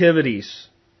interconnectivities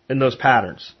in those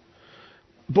patterns.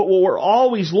 But what we're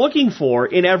always looking for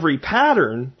in every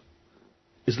pattern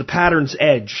is the pattern's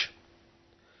edge.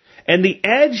 And the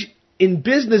edge in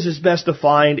business is best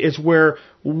defined as where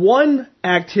one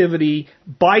activity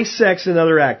bisects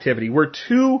another activity, where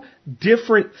two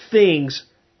different things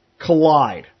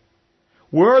collide.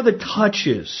 Where are the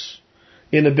touches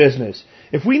in a business?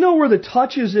 If we know where the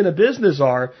touches in a business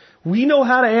are, we know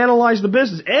how to analyze the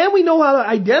business, and we know how to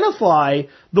identify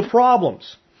the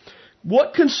problems.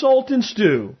 What consultants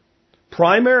do,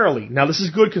 primarily, now this is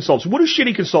good consultants. What do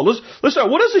shitty consultants? Let's start.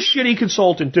 What does a shitty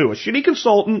consultant do? A shitty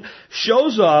consultant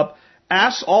shows up,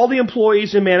 asks all the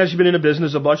employees and management in a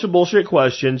business a bunch of bullshit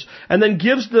questions, and then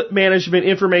gives the management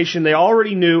information they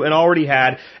already knew and already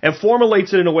had, and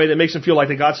formulates it in a way that makes them feel like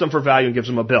they got some for value and gives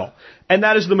them a bill. And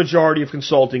that is the majority of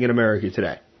consulting in America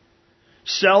today.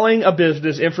 Selling a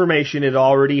business information it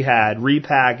already had,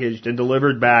 repackaged and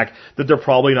delivered back that they're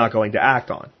probably not going to act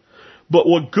on. But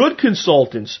what good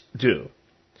consultants do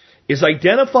is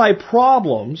identify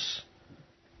problems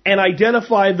and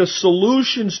identify the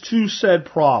solutions to said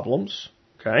problems,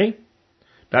 okay?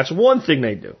 That's one thing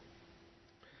they do.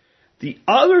 The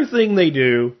other thing they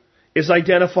do is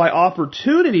identify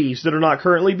opportunities that are not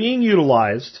currently being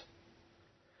utilized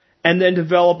and then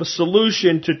develop a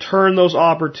solution to turn those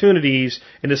opportunities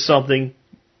into something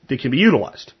that can be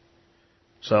utilized.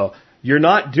 So, you're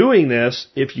not doing this.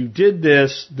 If you did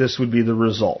this, this would be the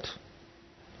result.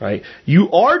 Right?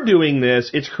 You are doing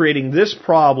this. It's creating this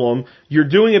problem. You're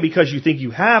doing it because you think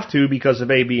you have to because of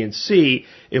A, B, and C.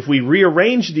 If we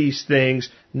rearrange these things,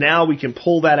 now we can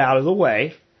pull that out of the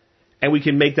way and we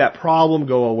can make that problem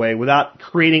go away without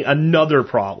creating another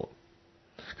problem.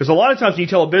 Because a lot of times when you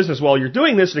tell a business, well, you're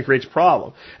doing this and it creates a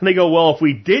problem. And they go, well, if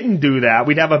we didn't do that,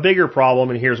 we'd have a bigger problem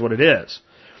and here's what it is.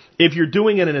 If you're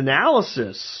doing an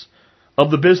analysis of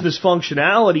the business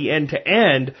functionality end to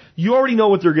end, you already know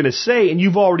what they're going to say and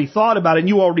you've already thought about it and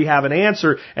you already have an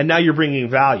answer and now you're bringing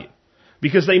value.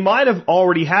 Because they might have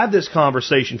already had this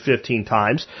conversation 15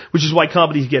 times, which is why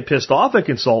companies get pissed off at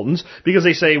consultants because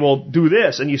they say, well, do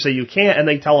this, and you say you can't, and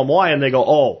they tell them why, and they go,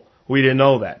 oh, we didn't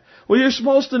know that. Well, you're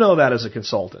supposed to know that as a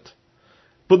consultant.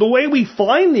 But the way we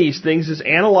find these things is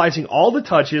analyzing all the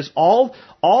touches, all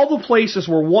the places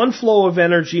where one flow of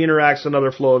energy interacts with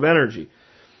another flow of energy.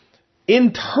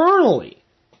 Internally,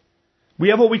 we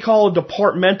have what we call a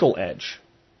departmental edge.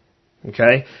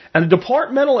 Okay? And the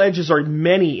departmental edges are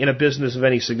many in a business of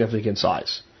any significant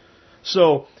size.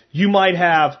 So, you might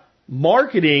have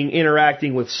marketing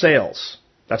interacting with sales.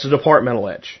 That's a departmental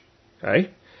edge. Okay?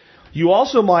 You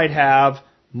also might have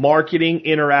marketing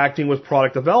interacting with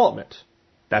product development.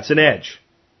 That's an edge.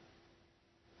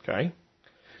 Okay?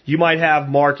 You might have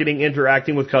marketing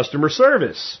interacting with customer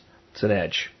service. It's an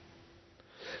edge.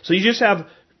 So you just have,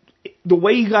 the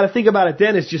way you got to think about it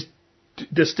then is just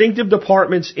distinctive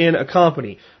departments in a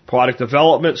company. Product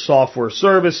development, software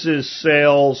services,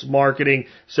 sales, marketing.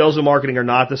 Sales and marketing are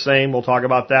not the same. We'll talk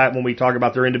about that when we talk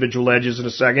about their individual edges in a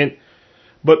second.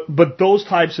 But those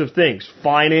types of things.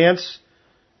 Finance,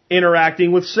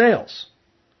 interacting with sales.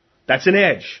 That's an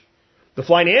edge. The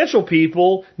financial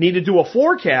people need to do a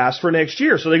forecast for next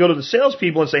year. So they go to the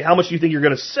salespeople and say, how much do you think you're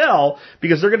going to sell?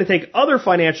 Because they're going to take other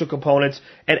financial components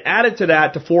and add it to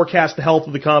that to forecast the health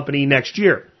of the company next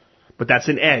year. But that's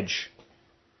an edge.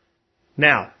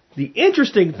 Now, the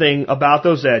interesting thing about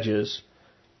those edges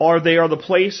are they are the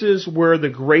places where the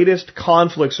greatest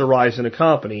conflicts arise in a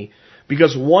company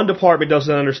because one department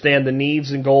doesn't understand the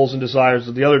needs and goals and desires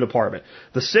of the other department.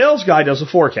 The sales guy does a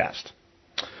forecast.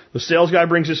 The sales guy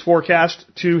brings his forecast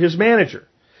to his manager.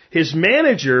 His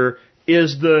manager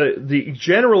is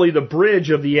generally the bridge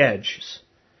of the edges.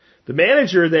 The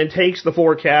manager then takes the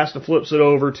forecast and flips it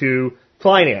over to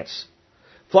finance.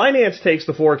 Finance takes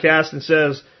the forecast and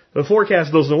says, the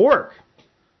forecast doesn't work.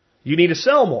 You need to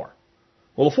sell more.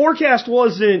 Well, the forecast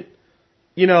wasn't,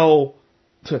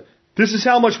 this is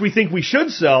how much we think we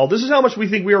should sell. This is how much we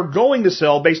think we are going to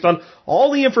sell based on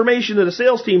all the information that the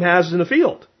sales team has in the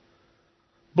field.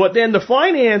 But then the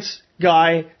finance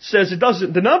guy says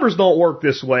the numbers don't work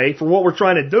this way for what we're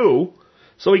trying to do.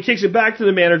 So he kicks it back to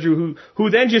the manager who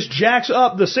then just jacks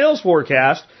up the sales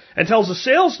forecast and tells the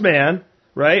salesman,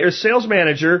 right, or sales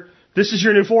manager, this is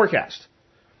your new forecast.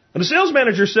 And the sales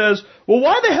manager says, well,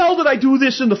 why the hell did I do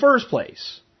this in the first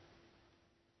place?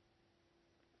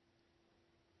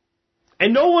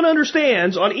 And no one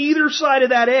understands on either side of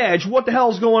that edge what the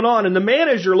hell's going on, and the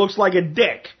manager looks like a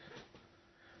dick.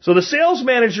 So the sales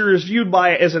manager is viewed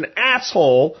as an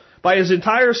asshole by his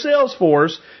entire sales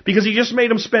force because he just made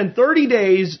them spend 30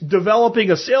 days developing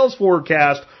a sales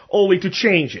forecast only to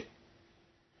change it.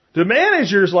 The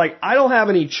manager's like, I don't have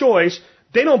any choice.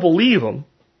 They don't believe him.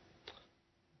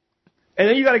 And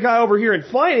then you got a guy over here in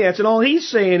finance, and all he's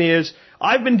saying is,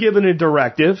 I've been given a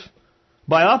directive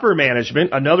by upper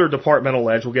management, another departmental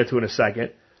edge we'll get to in a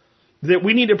second, that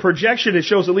we need a projection that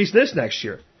shows at least this next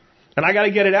year. And I got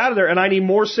to get it out of there, and I need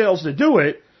more sales to do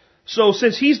it. So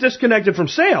since he's disconnected from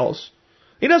sales,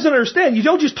 he doesn't understand. You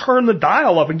don't just turn the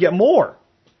dial up and get more.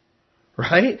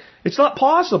 Right? It's not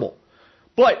possible.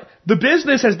 But the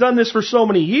business has done this for so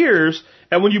many years,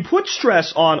 and when you put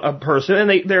stress on a person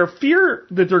and their fear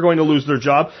that they're going to lose their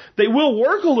job, they will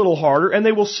work a little harder and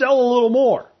they will sell a little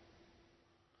more.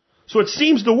 So it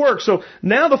seems to work. So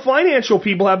now the financial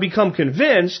people have become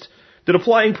convinced that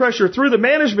applying pressure through the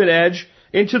management edge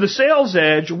into the sales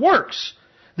edge works.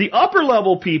 The upper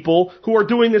level people who are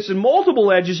doing this in multiple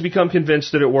edges become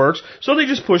convinced that it works, so they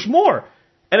just push more.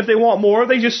 And if they want more,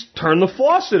 they just turn the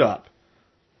faucet up.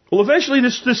 Well, eventually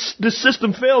this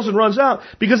system fails and runs out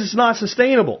because it's not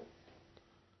sustainable.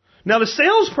 Now the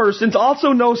salesperson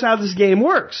also knows how this game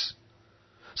works.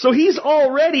 So he's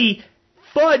already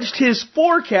fudged his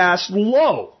forecast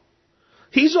low.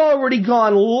 He's already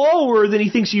gone lower than he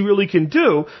thinks he really can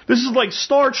do. This is like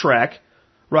Star Trek,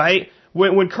 right?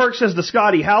 When Kirk says to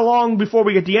Scotty, how long before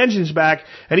we get the engines back?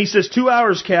 And he says, 2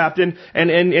 hours, Captain.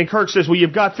 And Kirk says, well,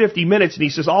 you've got 50 minutes. And he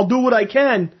says, I'll do what I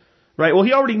can. Right? Well,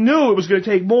 he already knew it was going to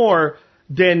take more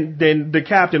than the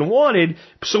captain wanted.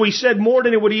 So he said more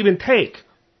than it would even take.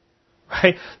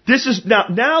 Right? This is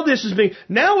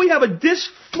now we have a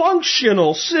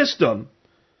dysfunctional system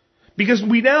because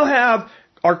we now have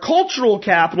our cultural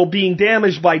capital being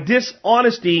damaged by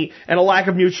dishonesty and a lack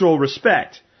of mutual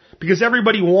respect. Because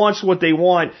everybody wants what they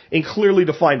want in clearly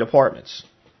defined departments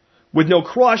with no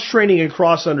cross-training and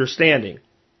cross-understanding.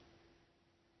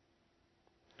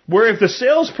 Where if the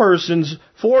salesperson's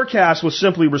forecast was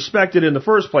simply respected in the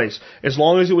first place, as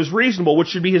long as it was reasonable, which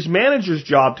should be his manager's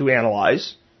job to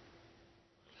analyze,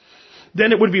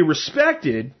 then it would be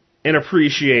respected and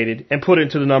appreciated and put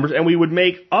into the numbers, and we would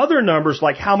make other numbers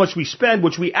like how much we spend,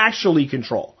 which we actually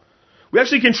control. We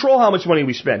actually control how much money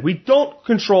we spend. We don't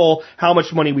control how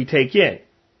much money we take in.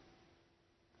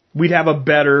 We'd have a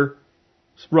better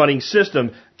running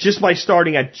system just by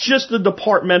starting at just the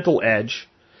departmental edge.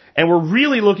 And we're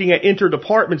really looking at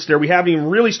interdepartments there. We haven't even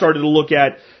really started to look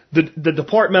at the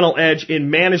departmental edge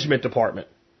in management department.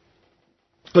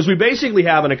 Because we basically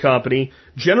have in a company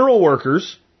general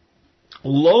workers,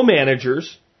 low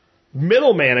managers,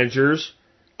 middle managers,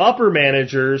 upper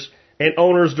managers, and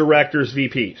owners, directors,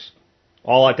 VPs.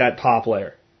 All at that top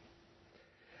layer.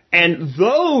 And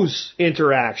those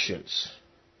interactions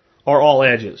are all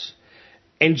edges.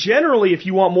 And generally, if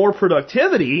you want more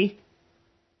productivity,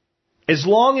 as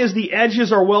long as the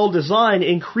edges are well designed,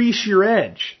 increase your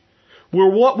edge.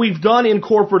 Where what we've done in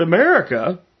corporate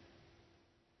America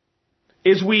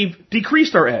is we've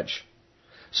decreased our edge.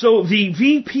 So the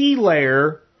VP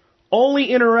layer only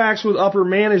interacts with upper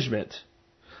management.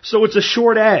 So it's a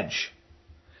short edge.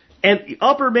 And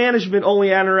upper management only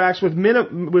interacts with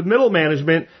middle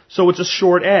management, so it's a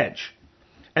short edge.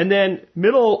 And then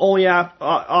middle only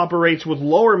operates with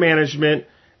lower management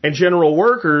and general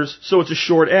workers, so it's a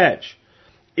short edge.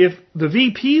 If the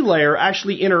VP layer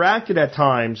actually interacted at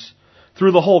times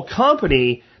through the whole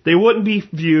company, they wouldn't be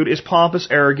viewed as pompous,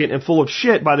 arrogant, and full of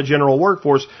shit by the general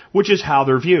workforce, which is how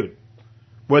they're viewed.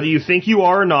 Whether you think you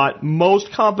are or not,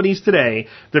 most companies today,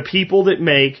 the people that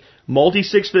make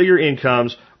multi-six-figure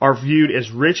incomes are viewed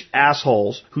as rich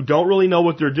assholes who don't really know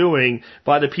what they're doing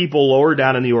by the people lower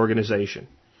down in the organization.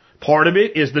 Part of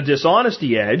it is the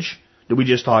dishonesty edge that we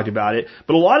just talked about it,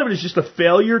 but a lot of it is just a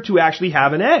failure to actually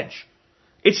have an edge.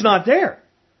 It's not there.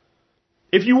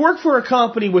 If you work for a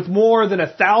company with more than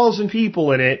 1,000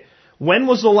 people in it, when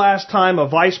was the last time a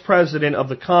vice president of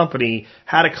the company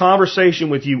had a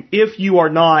conversation with you if you are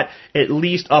not at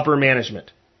least upper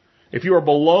management? If you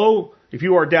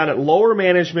are down at lower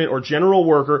management or general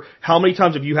worker, how many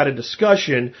times have you had a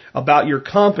discussion about your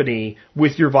company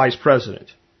with your vice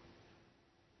president?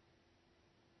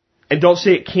 And don't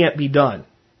say it can't be done.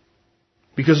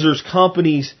 Because there's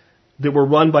companies that were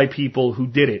run by people who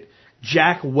did it.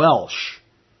 Jack Welch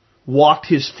walked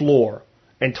his floor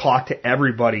and talked to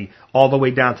everybody all the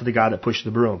way down to the guy that pushed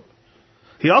the broom.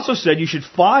 He also said you should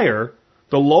fire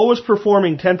the lowest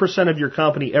performing 10% of your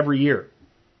company every year.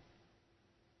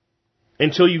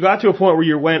 Until you got to a point where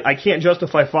you went, I can't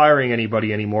justify firing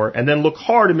anybody anymore, and then look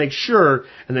hard and make sure,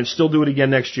 and then still do it again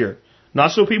next year.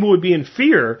 Not so people would be in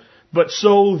fear, but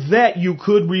so that you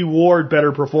could reward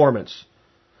better performance.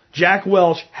 Jack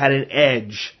Welch had an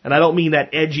edge, and I don't mean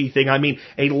that edgy thing, I mean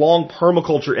a long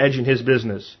permaculture edge in his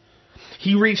business.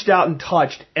 He reached out and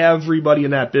touched everybody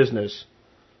in that business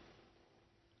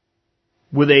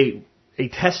with a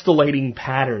tessellating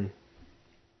pattern.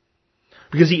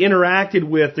 Because he interacted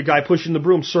with the guy pushing the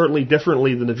broom certainly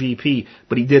differently than the VP,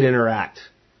 but he did interact.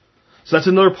 So that's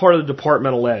another part of the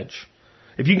departmental edge.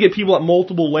 If you can get people at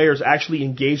multiple layers actually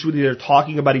engaged with each other,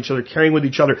 talking about each other, caring with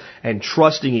each other, and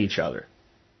trusting each other,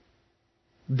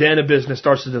 then a business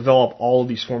starts to develop all of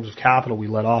these forms of capital we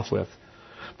let off with.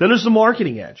 Then there's the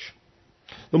marketing edge.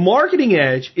 The marketing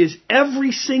edge is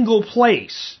every single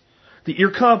place that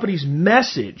your company's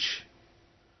message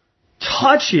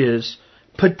touches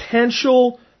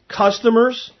potential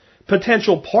customers,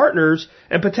 potential partners,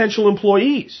 and potential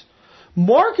employees.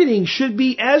 Marketing should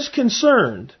be as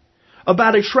concerned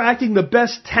about attracting the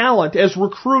best talent as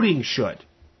recruiting should.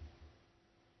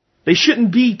 They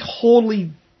shouldn't be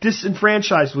totally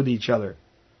disenfranchised with each other.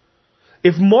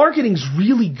 If marketing's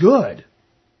really good,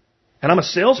 and I'm a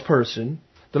salesperson,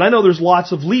 then I know there's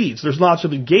lots of leads, there's lots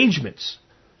of engagements.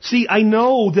 See, I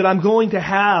know that I'm going to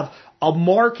have a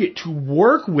market to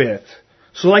work with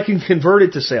so I can convert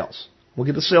it to sales. We'll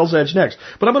get the sales edge next.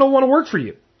 But I'm going to want to work for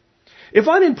you. If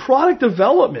I'm in product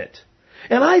development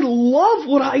and I love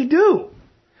what I do,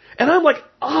 and I'm like,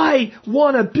 I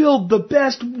want to build the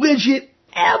best widget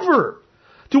ever.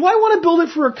 Do I want to build it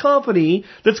for a company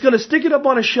that's going to stick it up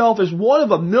on a shelf as one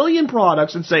of a million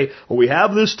products and say, well, we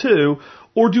have this too?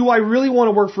 Or do I really want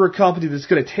to work for a company that's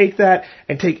going to take that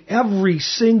and take every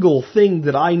single thing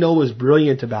that I know is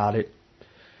brilliant about it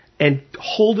and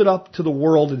hold it up to the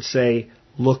world and say,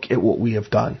 look at what we have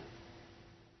done?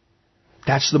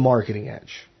 That's the marketing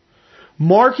edge.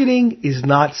 Marketing is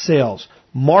not sales.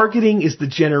 Marketing is the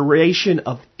generation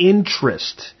of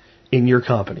interest in your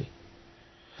company.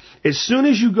 As soon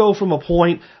as you go from a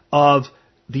point of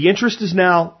the interest is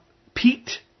now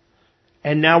peaked,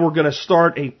 and now we're going to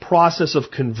start a process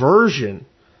of conversion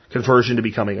to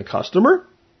becoming a customer,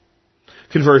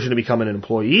 conversion to becoming an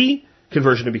employee,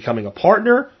 conversion to becoming a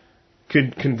partner,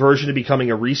 conversion to becoming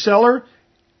a reseller.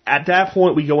 At that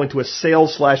point, we go into a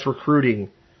sales/recruiting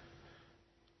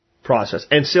process.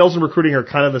 And sales and recruiting are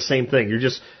kind of the same thing. You're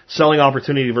just selling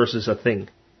opportunity versus a thing.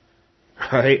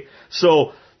 Right?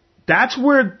 So that's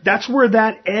where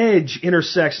that edge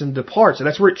intersects and departs, and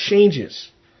that's where it changes.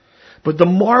 But the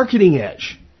marketing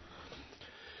edge,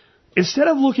 instead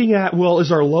of looking at, well,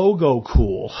 is our logo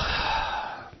cool?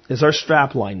 Is our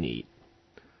strapline neat?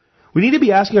 We need to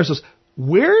be asking ourselves,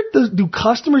 where do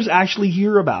customers actually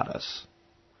hear about us?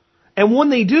 And when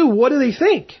they do, what do they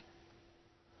think?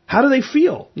 How do they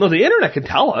feel? No, the internet can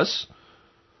tell us.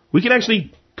 We can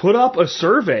actually put up a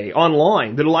survey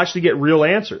online that'll actually get real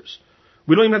answers.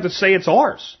 We don't even have to say it's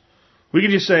ours. We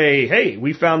can just say, hey,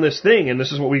 we found this thing, and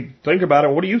this is what we think about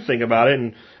it. What do you think about it?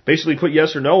 And basically put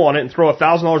yes or no on it and throw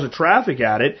 $1,000 of traffic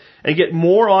at it and get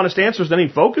more honest answers than any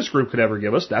focus group could ever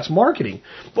give us. That's marketing.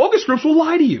 Focus groups will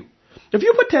lie to you. If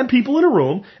you put 10 people in a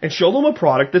room and show them a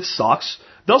product that sucks,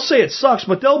 they'll say it sucks,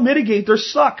 but they'll mitigate their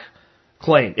suck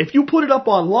claim. If you put it up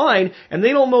online and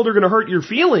they don't know they're going to hurt your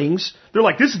feelings, they're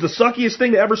like, this is the suckiest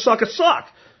thing to ever suck a suck.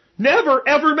 Never,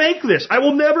 ever make this. I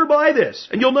will never buy this.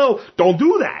 And you'll know, don't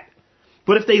do that.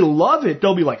 But if they love it,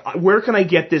 they'll be like, where can I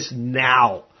get this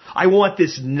now? I want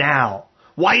this now.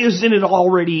 Why isn't it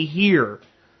already here?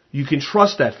 You can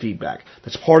trust that feedback.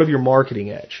 That's part of your marketing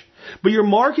edge. But your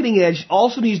marketing edge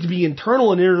also needs to be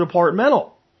internal and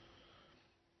interdepartmental.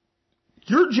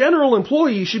 Your general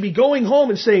employee should be going home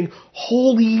and saying,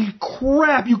 holy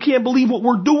crap, you can't believe what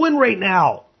we're doing right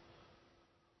now.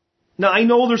 Now, I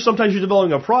know there's sometimes you're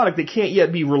developing a product that can't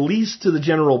yet be released to the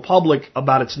general public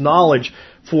about its knowledge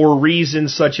for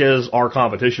reasons such as our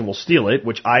competition will steal it,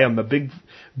 which I am a big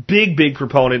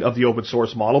proponent of the open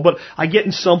source model, but I get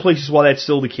in some places why that's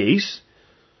still the case.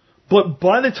 But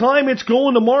by the time it's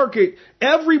going to market,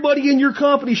 everybody in your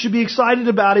company should be excited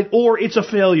about it or it's a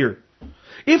failure.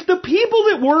 If the people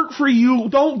that work for you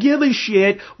don't give a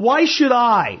shit, why should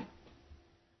I?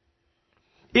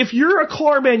 If you're a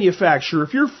car manufacturer,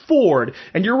 if you're Ford,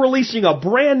 and you're releasing a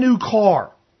brand new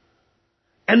car,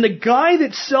 and the guy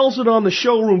that sells it on the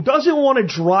showroom doesn't want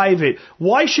to drive it,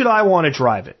 why should I want to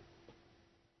drive it?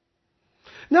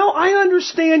 Now, I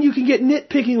understand you can get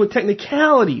nitpicking with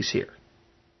technicalities here.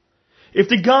 If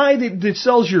the guy that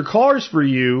sells your cars for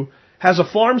you has a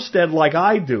farmstead like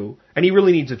I do, and he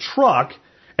really needs a truck,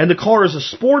 and the car is a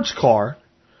sports car,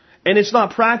 and it's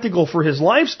not practical for his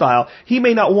lifestyle, he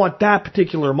may not want that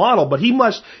particular model, but he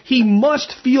must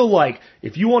feel like,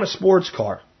 if you want a sports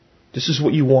car, this is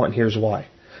what you want, and here's why.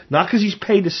 Not because he's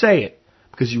paid to say it,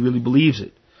 because he really believes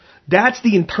it. That's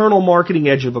the internal marketing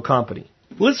edge of a company.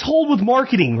 Let's hold with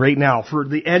marketing right now for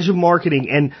the edge of marketing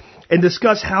and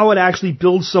discuss how it actually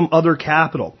builds some other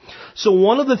capital. So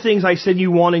one of the things I said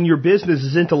you want in your business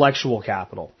is intellectual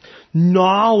capital.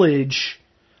 Knowledge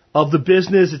of the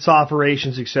business, its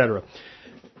operations, etc.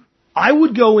 I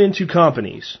would go into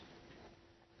companies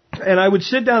and I would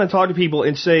sit down and talk to people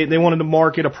and say they wanted to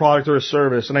market a product or a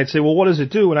service. And I'd say, well, what does it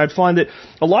do? And I'd find that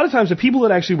a lot of times the people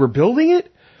that actually were building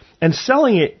it and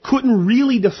selling it couldn't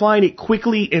really define it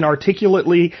quickly and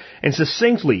articulately and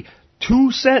succinctly.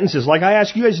 2 sentences, like I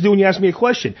ask you guys to do when you ask me a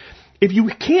question. If you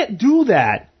can't do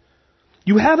that,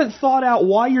 you haven't thought out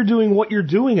why you're doing what you're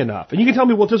doing enough. And you can tell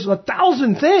me, well, there's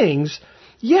 1,000 things.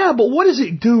 Yeah, but what does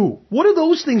it do? What do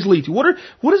those things lead to? What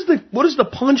is the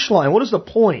punchline? What is the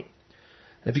point?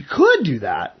 And if you could do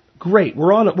that, great.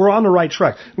 We're on the right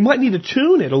track. We might need to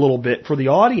tune it a little bit for the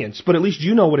audience, but at least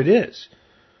you know what it is.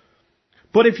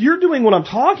 But if you're doing what I'm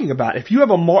talking about, if you have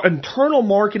internal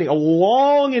marketing, a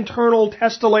long internal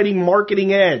testillating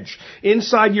marketing edge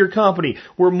inside your company,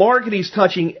 where marketing is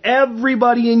touching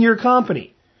everybody in your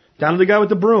company, down to the guy with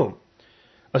the broom,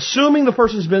 assuming the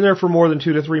person's been there for more than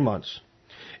 2 to 3 months.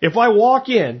 If I walk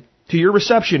in to your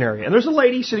reception area. And there's a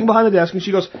lady sitting behind the desk, and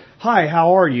she goes, "Hi,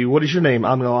 how are you? What is your name?"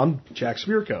 I'm Jack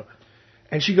Spirko.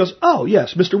 And she goes, "Oh,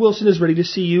 yes, Mr. Wilson is ready to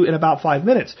see you in about 5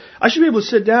 minutes. I should be able to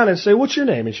sit down and say, what's your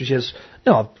name?" And she says,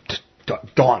 "No,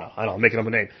 Donna." I don't know, I'm making up a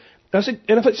name. And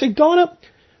if I say, "Donna,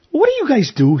 what do you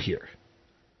guys do here?"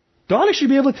 Donna should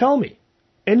be able to tell me.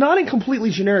 And not in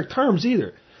completely generic terms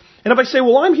either. And if I say,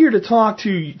 "Well, I'm here to talk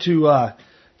to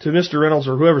Mr. Reynolds,"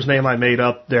 or whoever's name I made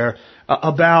up there,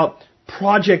 about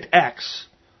Project X.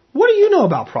 What do you know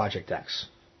about Project X?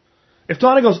 If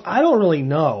Donna goes, "I don't really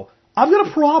know," I've got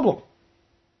a problem.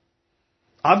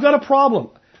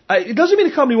 It doesn't mean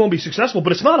the company won't be successful,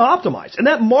 but it's not optimized. And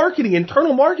that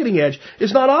internal marketing edge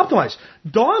is not optimized.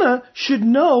 Donna should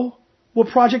know what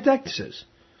Project X is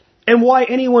and why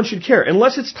anyone should care,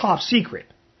 unless it's top secret,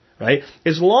 right?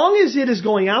 As long as it is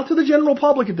going out to the general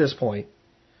public at this point,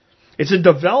 it's a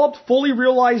developed, fully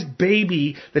realized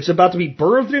baby that's about to be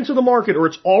birthed into the market, or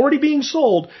it's already being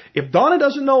sold. If Donna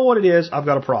doesn't know what it is, I've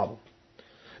got a problem.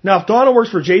 Now, if Donna works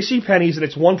for JCPenney's and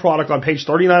it's one product on page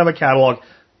 39 of a catalog,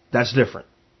 that's different.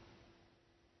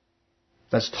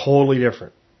 That's totally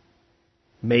different.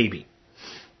 Maybe.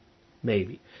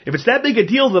 If it's that big a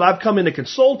deal that I've come in to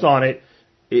consult on it,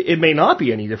 it may not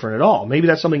be any different at all. Maybe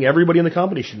that's something everybody in the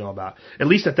company should know about, at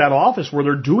least at that office where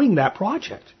they're doing that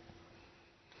project.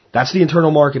 That's the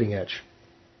internal marketing edge.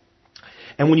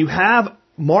 And when you have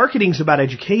marketing's about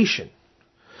education.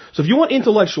 So if you want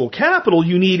intellectual capital,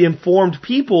 you need informed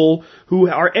people who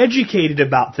are educated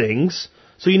about things.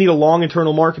 So you need a long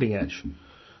internal marketing edge.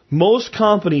 Most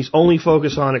companies only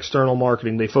focus on external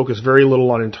marketing. They focus very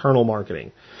little on internal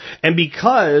marketing. And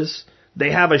because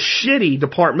they have a shitty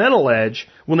departmental edge,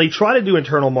 when they try to do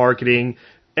internal marketing,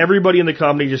 everybody in the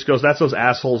company just goes, "That's those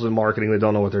assholes in marketing that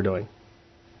don't know what they're doing."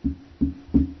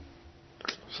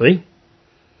 See?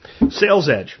 Sales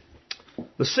edge.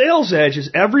 The sales edge is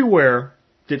everywhere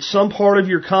that some part of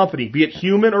your company, be it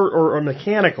human or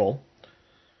mechanical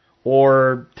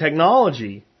or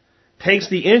technology, takes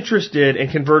the interested and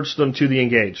converts them to the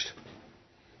engaged.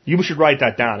 You should write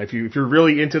that down. If you're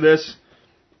really into this,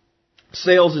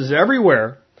 sales is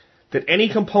everywhere that any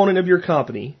component of your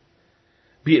company,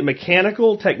 be it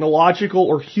mechanical, technological,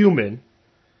 or human,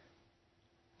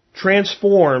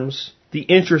 transforms the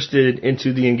interested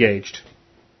into the engaged.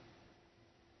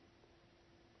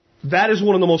 That is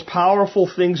one of the most powerful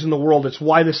things in the world. It's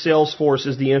why the sales force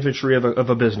is the infantry of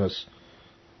a business.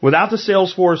 Without the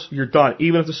sales force, you're done,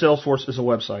 even if the sales force is a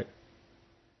website.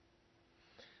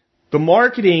 The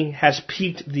marketing has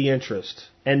piqued the interest,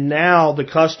 and now the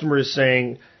customer is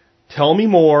saying, "Tell me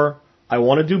more. I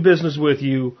want to do business with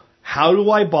you. How do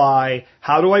I buy?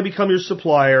 How do I become your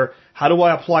supplier? How do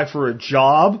I apply for a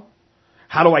job?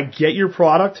 How do I get your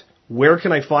product? Where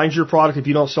can I find your product if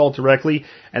you don't sell it directly?"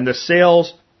 And the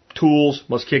sales tools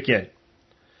must kick in.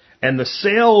 And the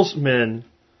salesman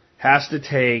has to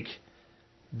take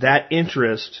that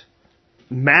interest,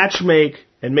 matchmake,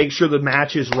 and make sure the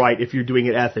match is right if you're doing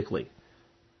it ethically.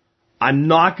 I'm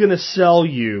not going to sell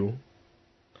you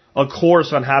a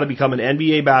course on how to become an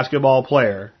NBA basketball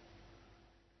player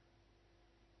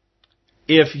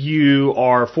if you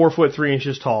are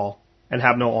 4'3" tall and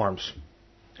have no arms.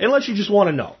 Unless you just want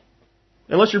to know.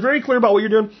 Unless you're very clear about what you're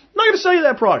doing, I'm not going to sell you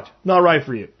that product. Not right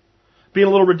for you. Being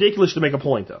a little ridiculous to make a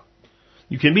point, though.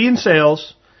 You can be in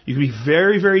sales. You can be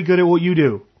very, very good at what you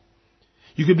do.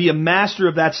 You can be a master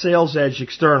of that sales edge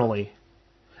externally.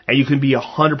 And you can be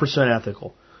 100%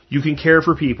 ethical. You can care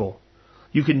for people.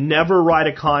 You can never write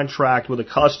a contract with a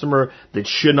customer that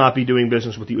should not be doing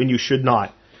business with you, and you should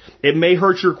not. It may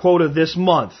hurt your quota this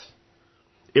month.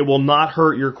 It will not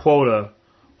hurt your quota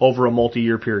over a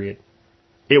multi-year period.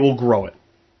 It will grow it.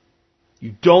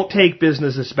 You don't take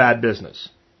business as bad business.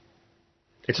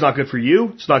 It's not good for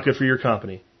you. It's not good for your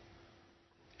company.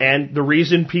 And the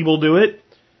reason people do it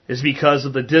is because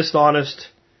of the dishonest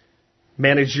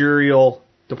managerial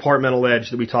departmental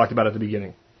edge that we talked about at the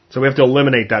beginning. So we have to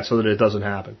eliminate that so that it doesn't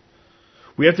happen.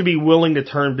 We have to be willing to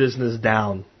turn business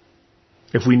down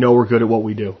if we know we're good at what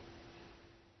we do.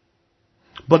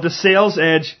 But the sales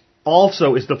edge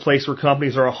also is the place where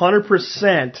companies are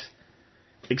 100%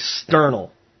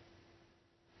 external.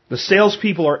 The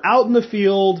salespeople are out in the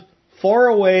field, far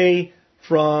away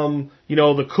from,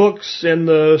 the cooks and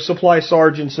the supply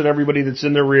sergeants and everybody that's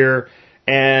in the rear,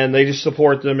 and they just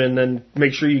support them and then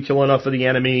make sure you kill enough of the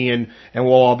enemy and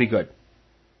we'll all be good.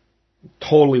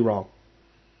 Totally wrong.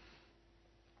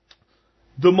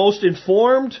 The most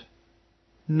informed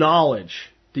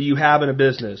knowledge that you have in a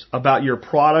business about your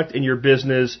product and your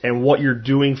business and what you're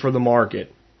doing for the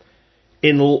market,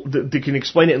 that can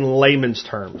explain it in layman's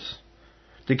terms,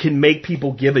 that can make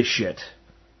people give a shit,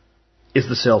 is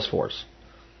the sales force.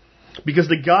 Because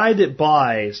the guy that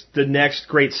buys the next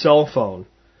great cell phone,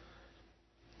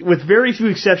 with very few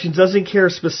exceptions, doesn't care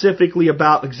specifically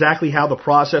about exactly how the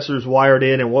processor is wired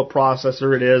in and what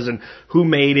processor it is and who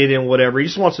made it and whatever. He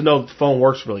just wants to know that the phone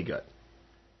works really good.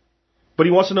 But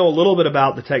he wants to know a little bit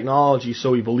about the technology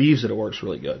so he believes that it works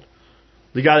really good.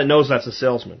 The guy that knows that's a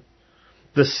salesman.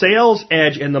 The sales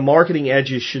edge and the marketing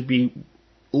edges should be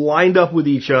lined up with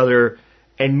each other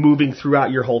and moving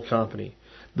throughout your whole company.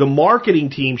 The marketing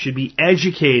team should be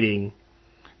educating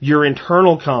your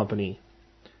internal company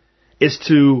as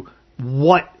to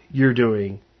what you're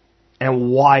doing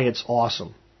and why it's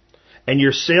awesome. And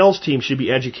your sales team should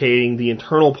be educating the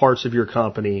internal parts of your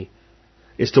company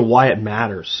as to why it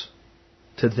matters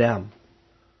to them,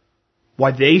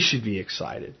 why they should be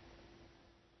excited.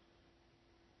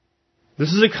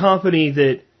 This is a company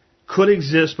that could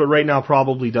exist, but right now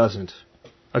probably doesn't.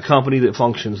 A company that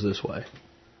functions this way.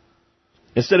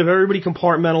 Instead of everybody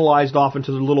compartmentalized off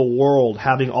into the little world,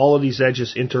 having all of these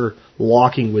edges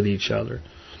interlocking with each other.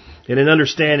 And an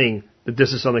understanding that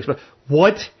this is something special.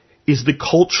 What is the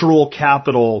cultural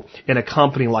capital in a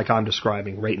company like I'm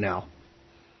describing right now?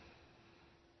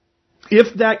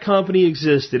 If that company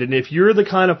existed, and if you're the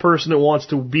kind of person that wants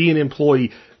to be an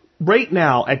employee, right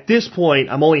now, at this point,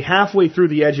 I'm only halfway through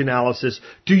the edge analysis,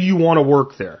 do you want to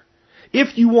work there?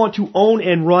 If you want to own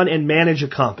and run and manage a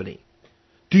company,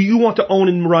 do you want to own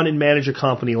and run and manage a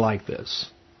company like this?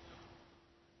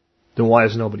 Then why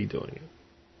is nobody doing it?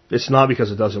 It's not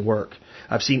because it doesn't work.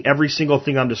 I've seen every single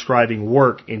thing I'm describing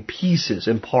work in pieces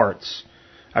and parts.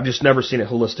 I've just never seen it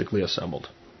holistically assembled.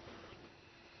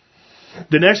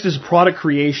 The next is product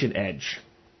creation edge.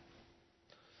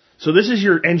 So this is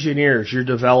your engineers, your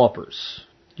developers,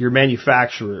 your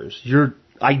manufacturers, your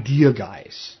idea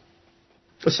guys.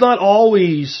 It's not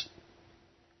always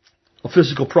a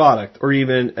physical product or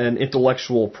even an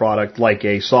intellectual product like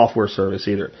a software service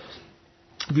either.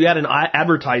 If you had an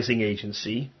advertising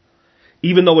agency,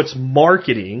 even though it's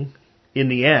marketing in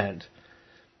the end,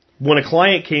 when a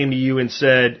client came to you and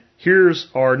said, here's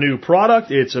our new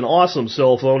product, it's an awesome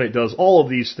cell phone, it does all of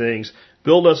these things,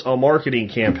 build us a marketing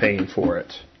campaign for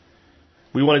it.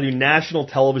 We want to do national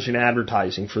television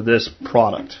advertising for this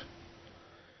product.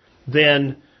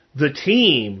 Then the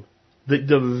team that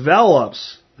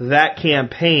develops that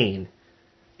campaign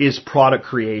is product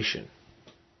creation.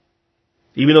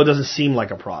 Even though it doesn't seem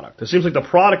like a product. It seems like the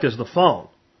product is the phone.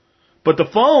 But the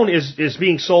phone is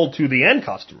being sold to the end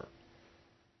customer.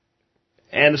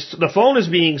 And the phone is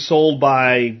being sold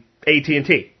by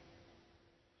AT&T.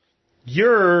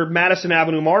 You're Madison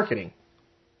Avenue Marketing.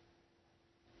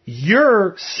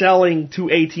 You're selling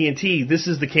to AT&T. This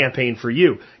is the campaign for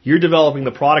you. You're developing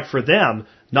the product for them,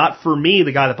 not for me,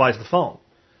 the guy that buys the phone.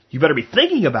 You better be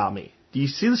thinking about me. Do you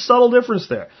see the subtle difference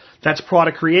there? That's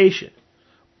product creation.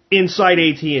 Inside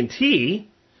AT&T,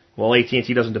 well,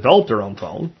 AT&T doesn't develop their own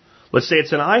phone. Let's say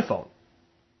it's an iPhone.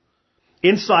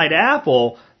 Inside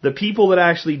Apple, the people that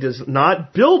actually does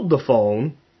not build the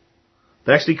phone,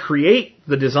 that actually create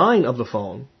the design of the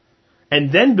phone,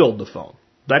 and then build the phone.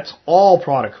 That's all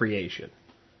product creation.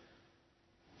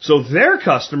 So their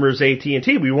customers,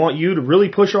 AT&T, we want you to really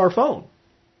push our phone.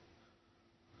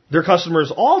 Their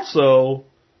customers also,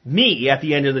 me at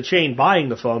the end of the chain buying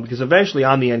the phone, because eventually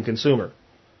I'm the end consumer.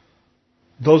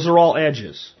 Those are all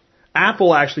edges.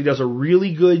 Apple actually does a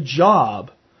really good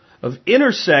job of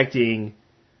intersecting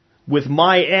with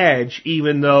my edge,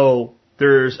 even though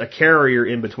there's a carrier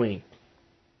in between.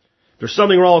 If there's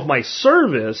something wrong with my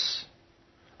service,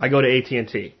 I go to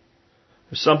AT&T. If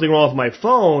there's something wrong with my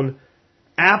phone,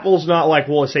 Apple's not like,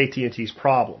 well, it's AT&T's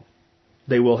problem.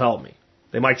 They will help me.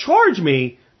 They might charge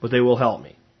me, but they will help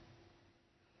me.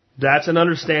 That's an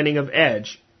understanding of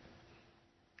edge.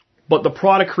 But the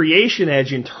product creation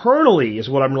edge internally is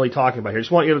what I'm really talking about here. I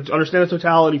just want you to understand the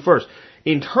totality first.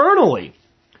 Internally,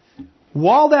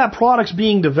 while that product's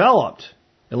being developed,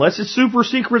 unless it's super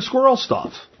secret squirrel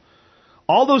stuff,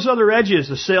 all those other edges,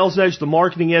 the sales edge, the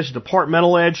marketing edge, the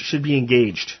departmental edge, should be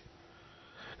engaged.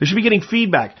 They should be getting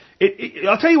feedback.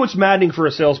 I'll tell you what's maddening for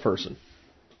a salesperson.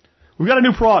 We've got a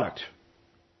new product.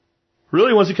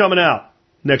 Really, when's it coming out?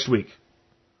 Next week.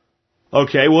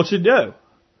 Okay, what's it do?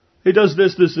 It does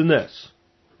this, this, and this.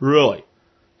 Really?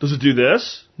 Does it do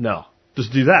this? No. Does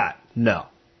it do that? No.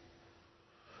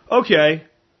 Okay,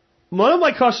 none of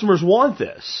my customers want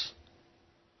this.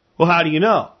 Well, how do you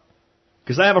know?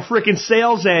 Because I have a frickin'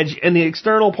 sales edge in the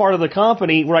external part of the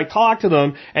company where I talk to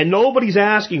them and nobody's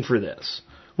asking for this.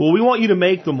 Well, we want you to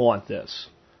make them want this.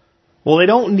 Well, they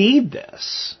don't need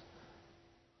this.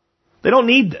 They don't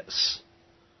need this.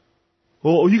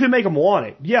 Well, you can make them want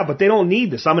it. Yeah, but they don't need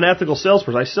this. I'm an ethical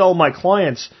salesperson. I sell my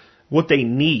clients what they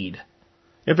need.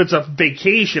 If it's a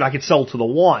vacation, I could sell to the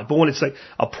want. But when it's like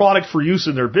a product for use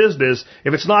in their business,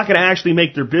 if it's not going to actually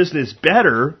make their business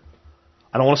better,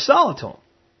 I don't want to sell it to them.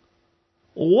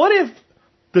 What if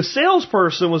the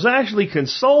salesperson was actually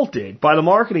consulted by the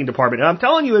marketing department? And I'm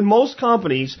telling you, in most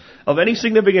companies of any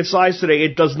significant size today,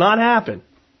 it does not happen.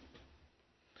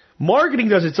 Marketing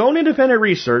does its own independent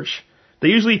research. They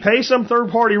usually pay some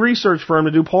third-party research firm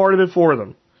to do part of it for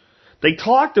them. They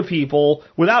talk to people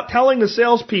without telling the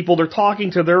salespeople they're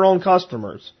talking to their own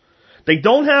customers. They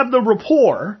don't have the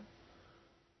rapport.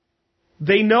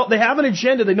 They have an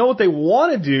agenda. They know what they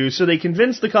want to do, so they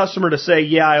convince the customer to say,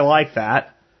 "Yeah, I like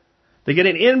that." They get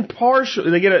an impartial.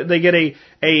 They get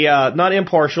not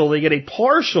impartial. They get a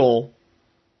partial,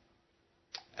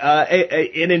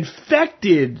 an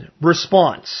infected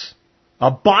response,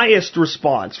 a biased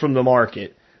response from the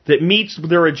market that meets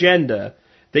their agenda.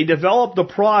 They develop the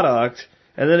product,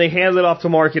 and then they hand it off to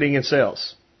marketing and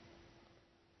sales.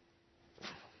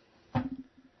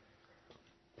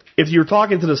 If you're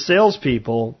talking to the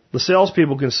salespeople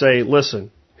can say,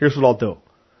 "Listen, here's what I'll do.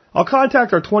 I'll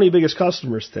contact our 20 biggest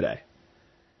customers today.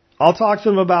 I'll talk to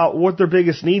them about what their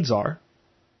biggest needs are,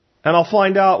 and I'll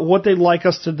find out what they'd like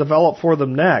us to develop for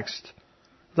them next.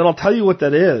 Then I'll tell you what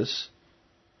that is.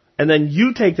 And then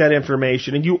you take that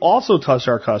information and you also touch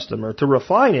our customer to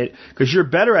refine it, because you're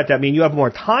better at that. I mean, you have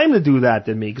more time to do that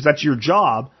than me, because that's your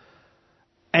job.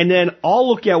 And then I'll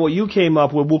look at what you came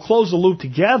up with. We'll close the loop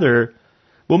together.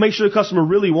 We'll make sure the customer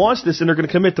really wants this and they're going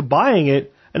to commit to buying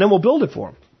it, and then we'll build it for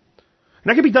them." And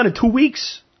that can be done in 2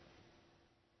 weeks.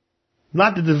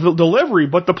 Not the delivery,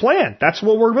 but the plan. That's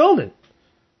what we're building.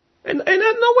 And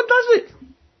no one does it.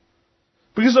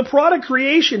 Because the product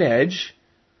creation edge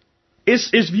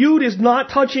is viewed as not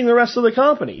touching the rest of the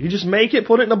company. You just make it,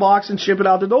 put it in a box, and ship it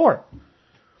out the door.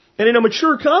 And in a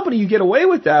mature company, you get away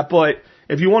with that, but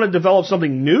if you want to develop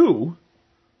something new,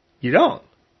 you don't.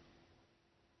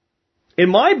 In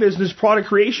my business, product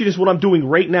creation is what I'm doing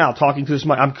right now, talking to this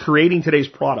mic. I'm creating today's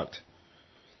product.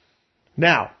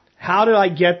 Now, how did I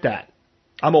get that?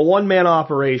 I'm a one-man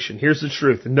operation. Here's the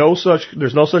truth.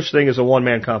 There's no such thing as a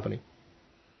one-man company.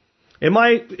 In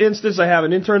my instance, I have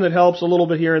an intern that helps a little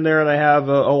bit here and there, and I have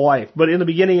a wife. But in the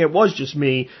beginning, it was just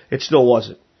me. It still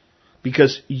wasn't.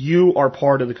 Because you are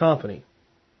part of the company.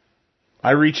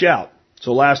 I reach out.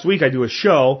 So last week, I do a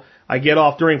show. I get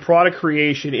off during product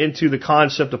creation into the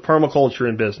concept of permaculture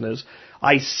in business.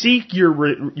 I seek your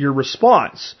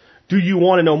response. Do you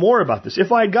want to know more about this?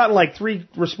 If I had gotten like 3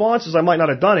 responses, I might not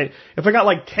have done it. If I got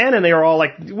like 10 and they were all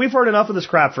like, "We've heard enough of this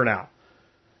crap for now.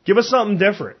 Give us something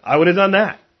different," I would have done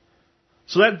that.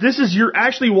 So that you're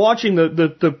actually watching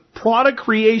the product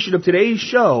creation of today's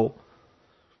show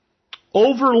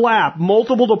overlap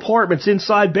multiple departments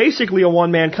inside basically a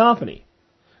one-man company.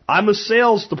 I'm the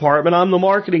sales department, I'm the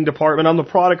marketing department, I'm the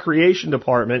product creation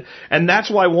department, and that's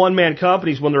why one-man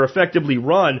companies, when they're effectively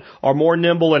run, are more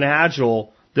nimble and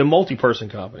agile than multi-person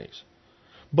companies.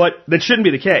 But that shouldn't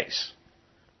be the case.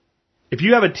 If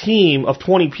you have a team of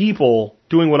 20 people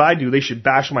doing what I do, they should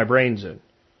bash my brains in.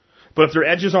 But if their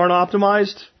edges aren't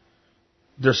optimized,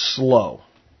 they're slow.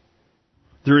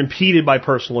 They're impeded by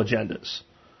personal agendas.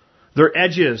 Their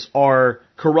edges are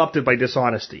corrupted by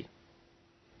dishonesty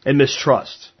and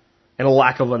mistrust and a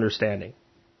lack of understanding.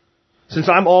 Since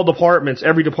I'm all departments,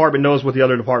 every department knows what the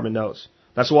other department knows.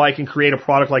 That's why I can create a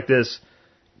product like this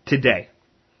today.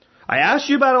 I asked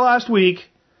you about it last week.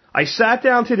 I sat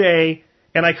down today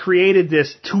and I created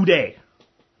this today.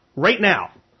 Right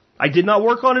now. I did not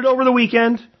work on it over the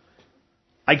weekend.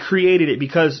 I created it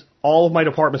because all of my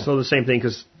departments know the same thing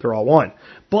because they're all one.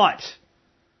 But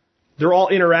they're all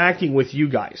interacting with you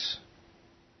guys.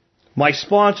 My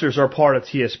sponsors are part of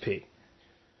TSP.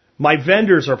 My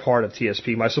vendors are part of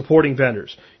TSP, my supporting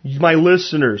vendors. My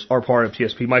listeners are part of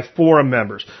TSP, my forum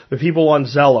members, the people on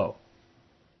Zello,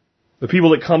 the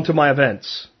people that come to my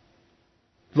events,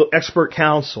 the expert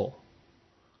council.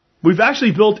 We've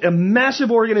actually built a massive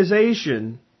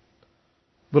organization,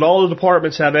 but all the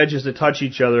departments have edges that touch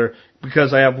each other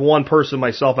because I have one person,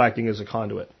 myself, acting as a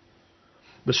conduit.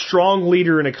 The strong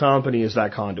leader in a company is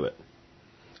that conduit,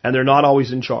 and they're not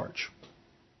always in charge.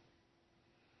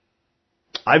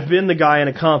 I've been the guy in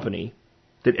a company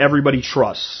that everybody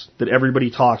trusts, that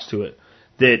everybody talks to it,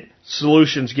 that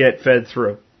solutions get fed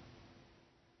through.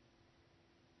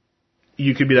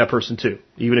 You could be that person too,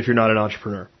 even if you're not an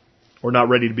entrepreneur or not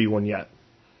ready to be one yet.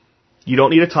 You don't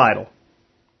need a title.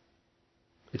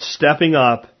 It's stepping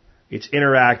up, it's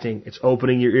interacting, it's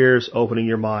opening your ears, opening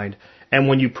your mind. And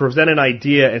when you present an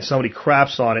idea and somebody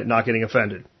craps on it, not getting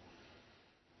offended.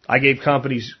 I gave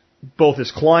companies, both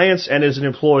as clients and as an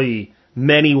employee,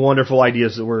 many wonderful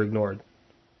ideas that were ignored.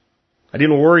 I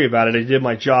didn't worry about it. I did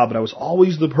my job, but I was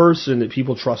always the person that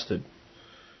people trusted.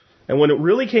 And when it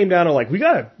really came down to we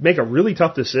got to make a really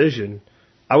tough decision,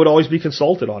 I would always be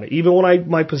consulted on it, even when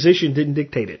my position didn't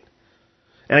dictate it.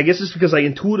 And I guess it's because I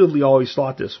intuitively always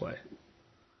thought this way.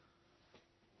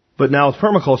 But now with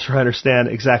permaculture, I understand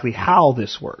exactly how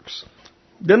this works.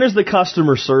 Then there's the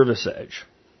customer service edge.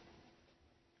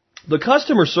 The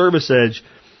customer service edge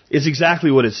is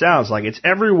exactly what it sounds like. It's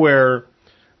everywhere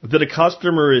that a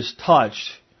customer is touched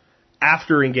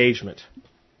after engagement,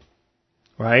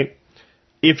 right?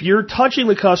 If you're touching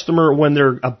the customer when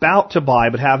they're about to buy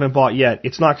but haven't bought yet,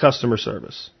 it's not customer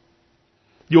service.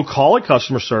 You'll call it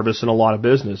customer service in a lot of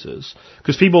businesses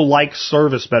because people like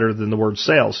service better than the word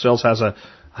sales. Sales has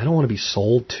I don't want to be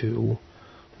sold to,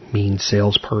 mean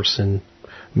salesperson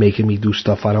making me do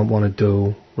stuff I don't want to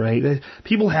do, right?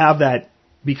 People have that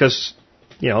because,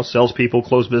 salespeople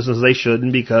close business they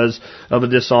shouldn't because of the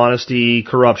dishonesty,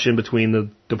 corruption between the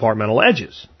departmental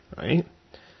edges, right?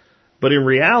 But in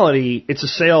reality, it's a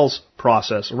sales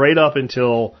process right up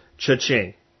until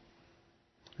cha-ching.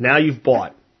 Now you've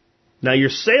bought. Now your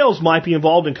sales might be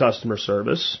involved in customer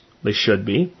service. They should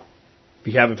be. If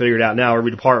you haven't figured it out now,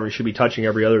 every department should be touching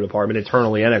every other department,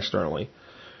 internally and externally.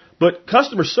 But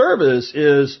customer service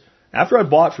is, after I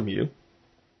bought from you,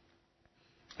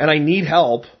 and I need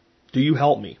help, do you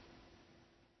help me?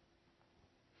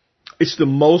 It's the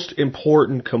most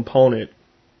important component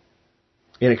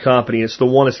in a company. It's the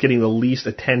one that's getting the least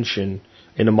attention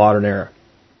in the modern era.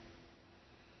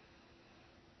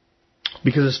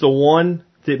 Because it's the one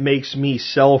that makes me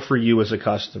sell for you as a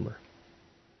customer.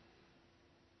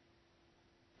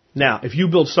 Now, if you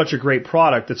build such a great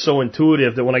product that's so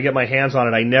intuitive that when I get my hands on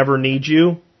it, I never need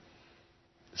you,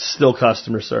 still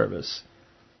customer service.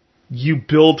 You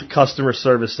build customer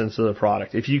service into the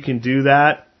product. If you can do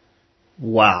that,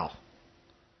 wow.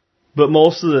 But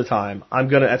most of the time, I'm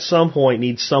going to, at some point,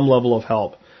 need some level of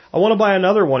help. I want to buy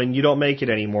another one and you don't make it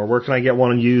anymore. Where can I get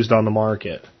one used on the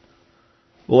market?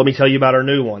 Well, let me tell you about our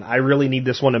new one. I really need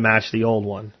this one to match the old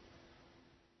one.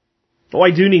 Oh,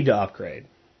 I do need to upgrade.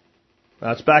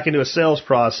 It's back into a sales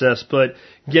process, but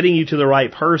getting you to the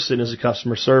right person is a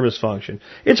customer service function.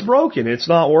 It's broken. It's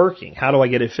not working. How do I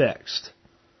get it fixed?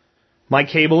 My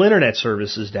cable internet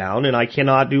service is down, and I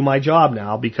cannot do my job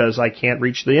now because I can't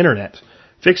reach the internet.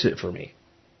 Fix it for me.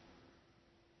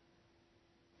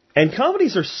 And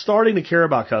companies are starting to care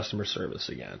about customer service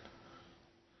again.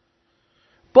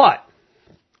 But,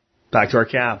 back to our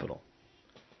capital.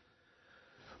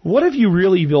 What if you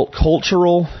really built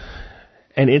cultural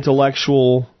and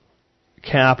intellectual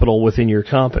capital within your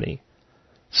company?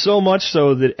 So much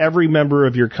so that every member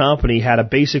of your company had a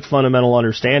basic fundamental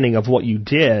understanding of what you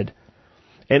did,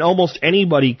 and almost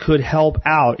anybody could help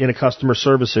out in a customer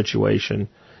service situation.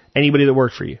 Anybody that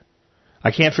worked for you.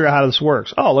 I can't figure out how this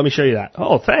works. Oh, let me show you that.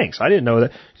 Oh, thanks. I didn't know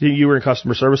that. You were in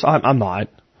customer service. I'm not.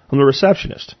 I'm the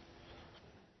receptionist.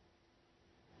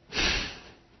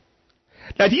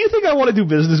 Now, do you think I want to do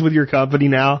business with your company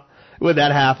now when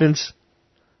that happens?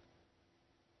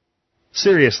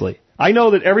 Seriously. I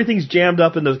know that everything's jammed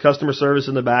up in the customer service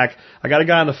in the back. I got a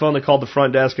guy on the phone that called the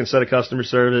front desk instead of customer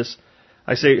service.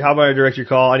 I say, how about I direct your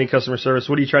call? I need customer service.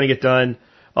 What are you trying to get done?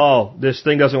 Oh, this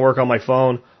thing doesn't work on my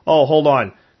phone. Oh, hold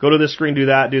on. Go to this screen, do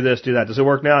that, do this, do that. Does it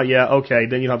work now? Yeah, okay.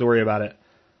 Then you don't have to worry about it.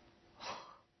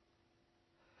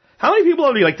 How many people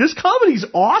are like, this company's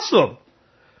awesome?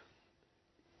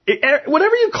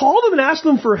 Whenever you call them and ask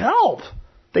them for help,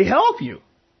 they help you.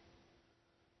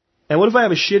 And what if I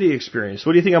have a shitty experience?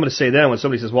 What do you think I'm going to say then when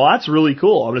somebody says, well, that's really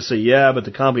cool? I'm going to say, yeah, but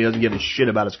the company doesn't give a shit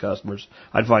about its customers.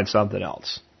 I'd find something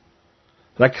else.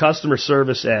 That customer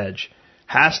service edge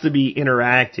has to be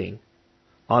interacting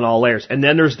on all layers. And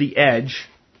then there's the edge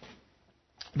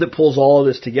that pulls all of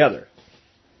this together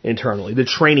internally, the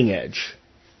training edge.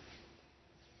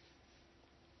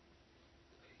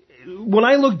 When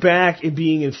I look back at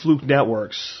being in Fluke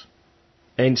Networks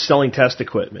and selling test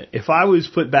equipment, if I was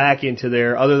put back into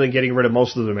there, other than getting rid of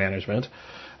most of the management,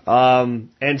 and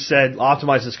said,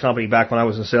 optimize this company back when I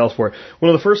was in sales for it,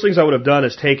 one of the first things I would have done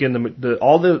is taken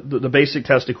all the basic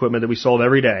test equipment that we sold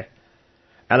every day,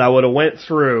 and I would have went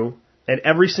through, and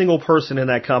every single person in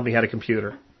that company had a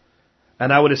computer.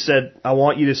 And I would have said, I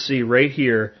want you to see right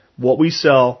here what we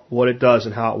sell, what it does,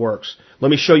 and how it works. Let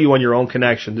me show you on your own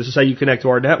connection. This is how you connect to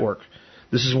our network.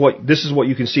 This is what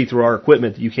you can see through our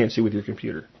equipment that you can't see with your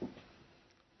computer.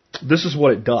 This is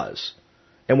what it does.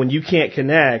 And when you can't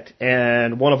connect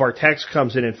and one of our techs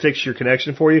comes in and fixes your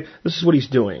connection for you, this is what he's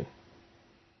doing.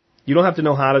 You don't have to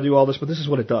know how to do all this, but this is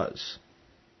what it does.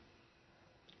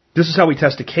 This is how we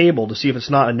test a cable to see if it's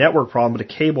not a network problem, but a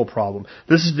cable problem.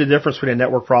 This is the difference between a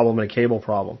network problem and a cable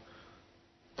problem.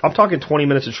 I'm talking 20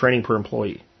 minutes of training per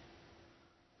employee.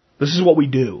 This is what we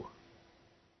do.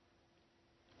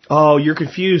 Oh, you're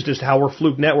confused as to how we're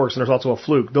Fluke Networks and there's also a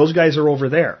Fluke. Those guys are over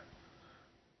there.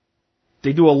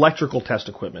 They do electrical test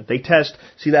equipment. They test,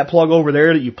 see that plug over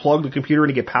there that you plug the computer in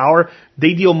to get power?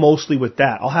 They deal mostly with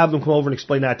that. I'll have them come over and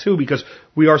explain that too, because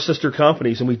we are sister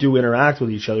companies and we do interact with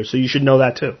each other, so you should know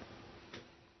that too.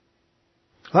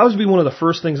 That would be one of the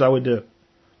first things I would do.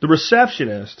 The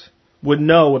receptionist would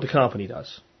know what the company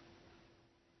does.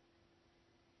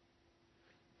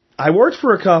 I worked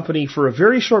for a company for a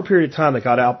very short period of time that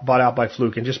got bought out by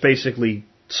Fluke and just basically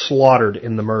slaughtered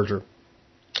in the merger.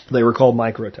 They were called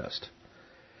Microtest.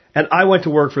 And I went to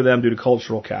work for them due to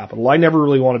cultural capital. I never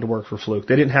really wanted to work for Fluke.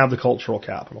 They didn't have the cultural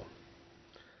capital.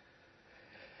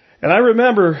 And I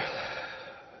remember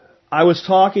I was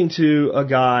talking to a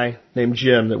guy named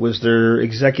Jim that was their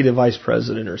executive vice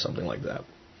president or something like that.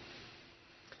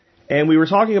 And we were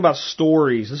talking about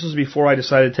stories. This was before I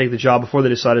decided to take the job, before they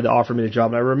decided to offer me the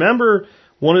job. And I remember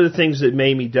one of the things that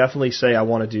made me definitely say I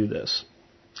want to do this.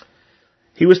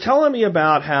 He was telling me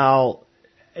about how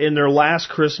in their last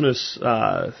Christmas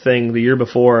thing the year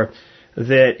before,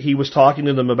 that he was talking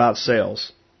to them about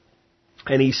sales.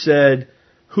 And he said,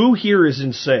 who here is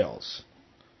in sales?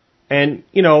 And,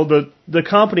 you know, the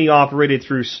company operated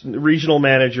through regional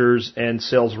managers and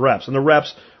sales reps. And the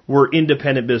reps were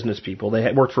independent business people. They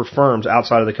had worked for firms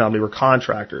outside of the company, were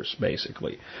contractors,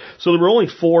 basically. So there were only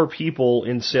 4 people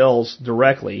in sales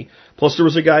directly, plus there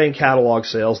was a guy in catalog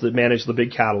sales that managed the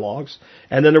big catalogs,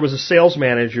 and then there was a sales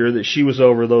manager that she was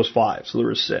over those 5, so there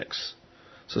were 6.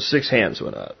 So 6 hands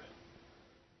went up.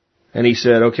 And he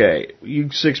said, okay, you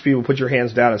 6 people put your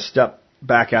hands down and step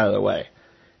back out of the way.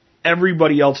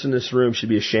 Everybody else in this room should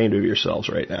be ashamed of yourselves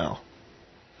right now.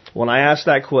 When I asked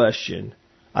that question,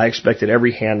 I expected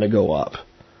every hand to go up.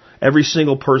 Every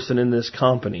single person in this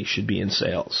company should be in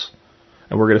sales.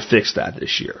 And we're going to fix that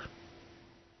this year.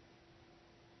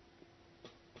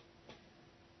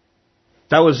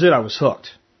 That was it. I was hooked.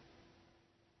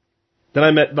 Then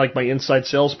I met like my inside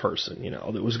salesperson, you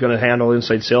know, that was going to handle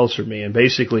inside sales for me. And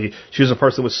basically, she was a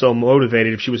person that was so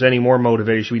motivated. If she was any more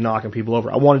motivated, she'd be knocking people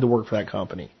over. I wanted to work for that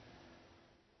company.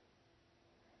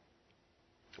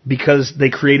 Because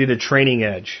they created a training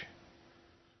edge.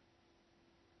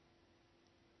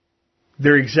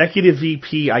 Their executive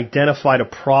VP identified a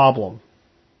problem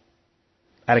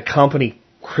at a company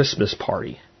Christmas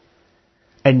party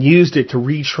and used it to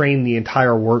retrain the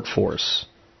entire workforce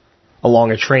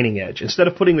along a training edge. Instead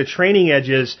of putting the training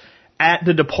edges at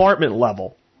the department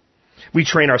level, we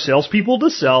train our salespeople to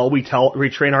sell. We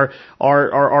train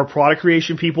our product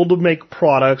creation people to make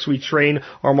products. We train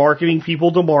our marketing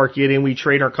people to market, and we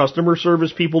train our customer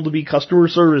service people to be customer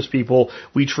service people.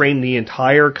 We train the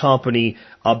entire company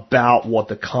about what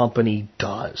the company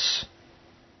does.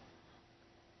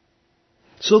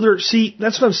 So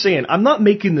that's what I'm saying. I'm not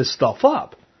making this stuff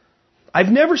up. I've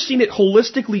never seen it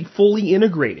holistically, fully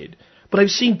integrated, but I've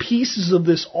seen pieces of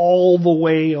this all the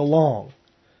way along.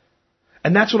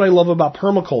 And that's what I love about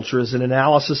permaculture as an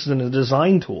analysis and a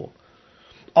design tool.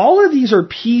 All of these are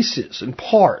pieces and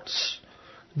parts.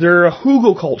 They're a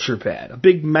hugelkultur bed, a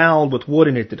big mound with wood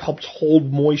in it that helps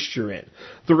hold moisture in.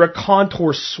 They're a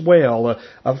contour swale,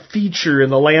 a feature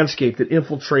in the landscape that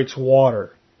infiltrates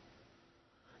water.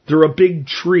 They're a big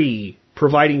tree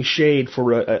providing shade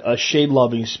for a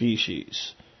shade-loving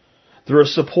species. They're a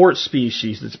support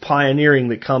species that's pioneering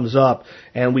that comes up,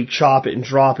 and we chop it and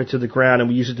drop it to the ground, and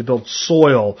we use it to build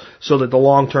soil so that the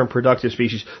long-term productive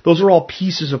species. Those are all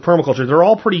pieces of permaculture. They're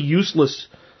all pretty useless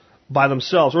by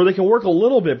themselves, or they can work a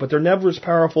little bit, but they're never as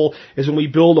powerful as when we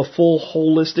build a full,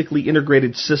 holistically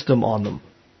integrated system on them.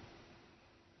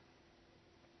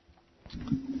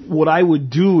 What I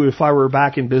would do if I were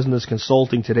back in business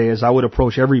consulting today is I would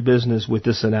approach every business with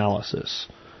this analysis.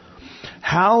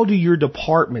 How do your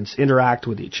departments interact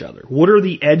with each other? What are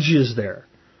the edges there?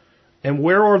 And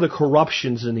where are the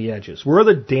corruptions in the edges? Where are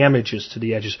the damages to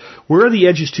the edges? Where are the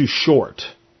edges too short?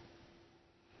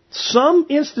 Some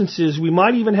instances, we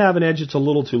might even have an edge that's a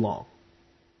little too long.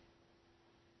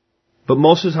 But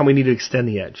most of the time, we need to extend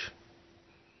the edge.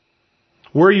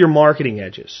 Where are your marketing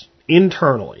edges?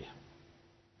 Internally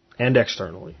and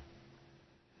externally.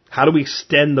 How do we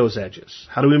extend those edges?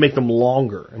 How do we make them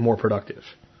longer and more productive?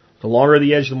 The longer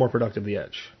the edge, the more productive the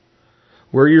edge.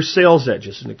 Where are your sales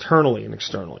edges, internally and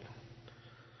externally?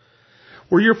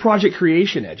 Where are your project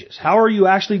creation edges? How are you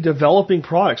actually developing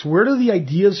products? Where do the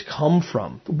ideas come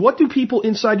from? What do people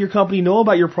inside your company know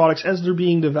about your products as they're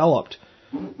being developed?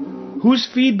 Whose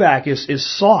feedback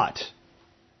is sought?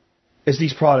 as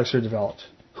these products are developed?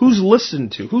 Who's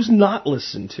listened to? Who's not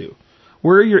listened to?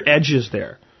 Where are your edges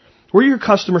there? Where are your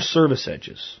customer service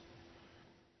edges?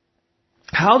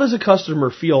 How does a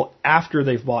customer feel after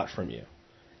they've bought from you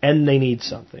and they need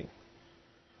something?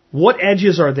 What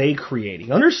edges are they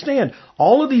creating? Understand,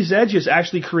 all of these edges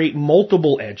actually create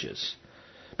multiple edges.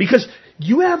 Because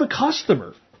you have a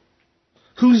customer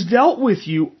who's dealt with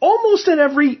you almost at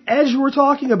every edge we're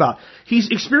talking about. He's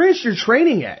experienced your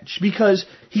training edge because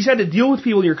he's had to deal with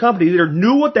people in your company that either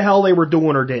knew what the hell they were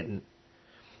doing or didn't.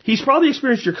 He's probably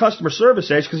experienced your customer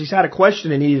service edge because he's had a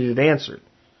question and needed it answered.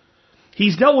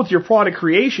 He's dealt with your product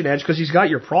creation edge because he's got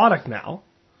your product now.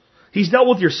 He's dealt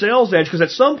with your sales edge because at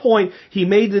some point he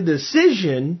made the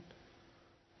decision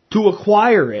to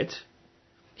acquire it.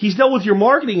 He's dealt with your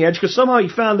marketing edge because somehow he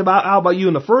found out about you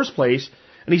in the first place.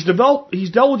 And he's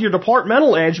dealt with your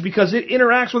departmental edge because it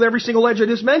interacts with every single edge I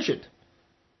just mentioned.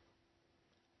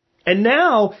 And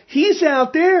now he's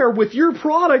out there with your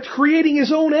product creating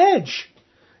his own edge.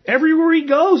 Everywhere he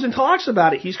goes and talks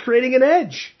about it, he's creating an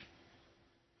edge.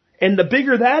 And the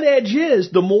bigger that edge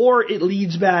is, the more it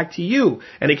leads back to you.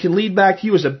 And it can lead back to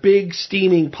you as a big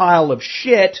steaming pile of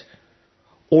shit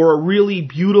or a really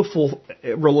beautiful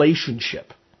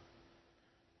relationship.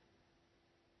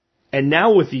 And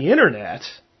now with the internet,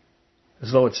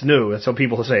 as though it's new, that's what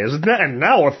people say, and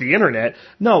now with the internet.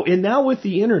 No, and now with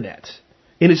the internet,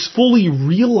 in its fully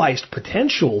realized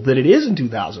potential that it is in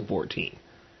 2014,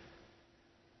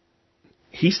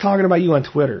 he's talking about you on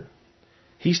Twitter.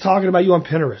 He's talking about you on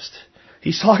Pinterest.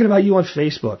 He's talking about you on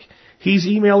Facebook. He's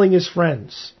emailing his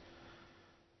friends.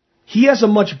 He has a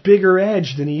much bigger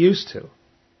edge than he used to.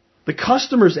 The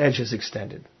customer's edge is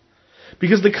extended.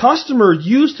 Because the customer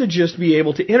used to just be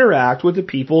able to interact with the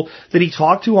people that he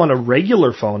talked to on a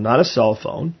regular phone, not a cell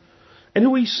phone, and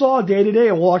who he saw day to day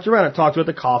and walked around and talked to at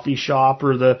the coffee shop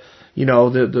or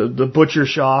the butcher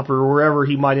shop or wherever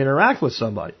he might interact with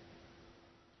somebody.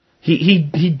 He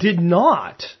did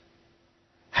not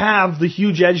have the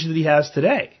huge edge that he has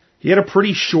today. He had a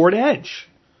pretty short edge.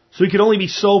 So he could only be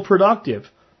so productive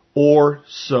or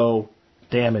so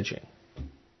damaging.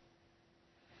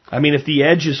 I mean, if the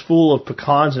edge is full of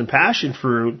pecans and passion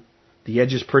fruit, the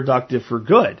edge is productive for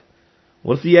good.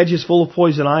 What if the edge is full of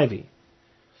poison ivy?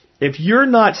 If you're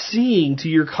not seeing to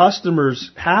your customers'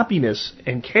 happiness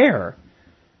and care,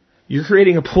 you're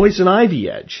creating a poison ivy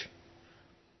edge.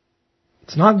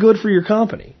 It's not good for your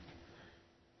company.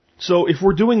 So if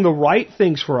we're doing the right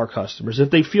things for our customers,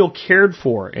 if they feel cared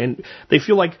for and they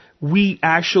feel like we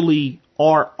actually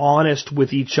are honest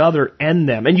with each other and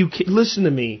them, and you listen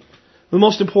to me, the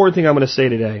most important thing I'm going to say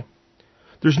today,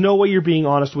 there's no way you're being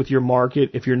honest with your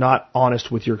market if you're not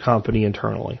honest with your company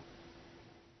internally.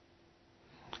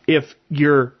 If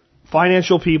your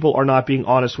financial people are not being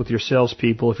honest with your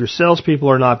salespeople, if your salespeople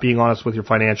are not being honest with your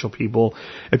financial people,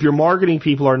 if your marketing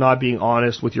people are not being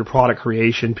honest with your product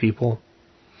creation people,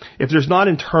 if there's not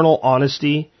internal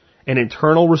honesty and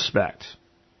internal respect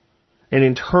and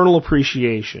internal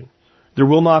appreciation, there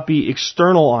will not be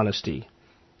external honesty,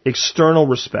 external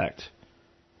respect,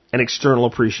 and external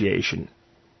appreciation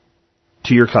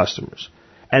to your customers.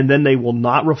 And then they will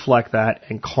not reflect that,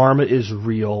 and karma is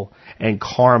real, and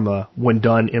karma, when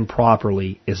done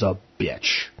improperly, is a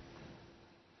bitch.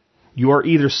 You are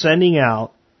either sending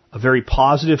out a very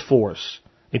positive force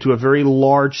into a very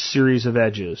large series of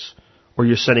edges, or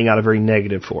you're sending out a very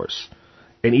negative force.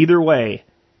 And either way,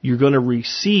 you're going to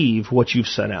receive what you've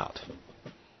sent out.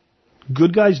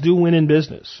 Good guys do win in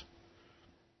business.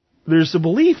 There's the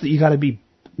belief that you got to be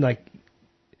and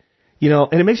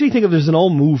it makes me think of there's an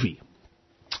old movie,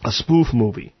 a spoof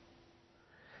movie.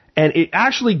 And it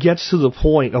actually gets to the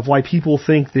point of why people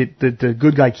think that the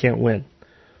good guy can't win.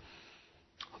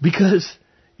 Because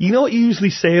you know what you usually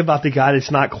say about the guy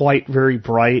that's not quite very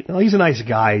bright? Oh, he's a nice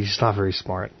guy, he's just not very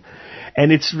smart.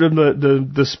 And it's from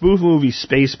the spoof movie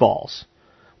Spaceballs,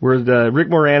 where the Rick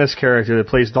Moranis character that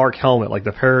plays Dark Helmet, like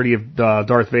the parody of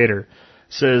Darth Vader,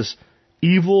 says,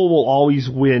 evil will always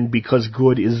win because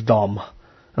good is dumb.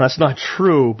 And that's not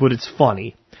true, but it's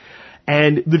funny.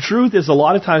 And the truth is, a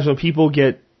lot of times when people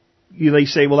they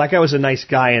say, well, that guy was a nice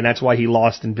guy and that's why he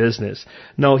lost in business.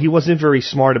 No, he wasn't very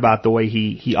smart about the way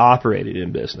he operated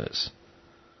in business.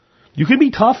 You can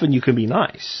be tough and you can be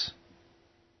nice.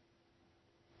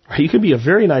 You can be a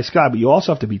very nice guy, but you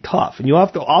also have to be tough. And you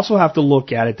also have to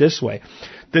look at it this way.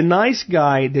 The nice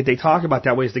guy that they talk about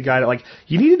that way is the guy that,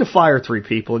 you needed to fire 3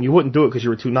 people and you wouldn't do it because you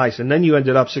were too nice. And then you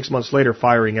ended up 6 months later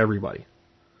firing everybody.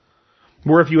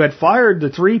 Where if you had fired the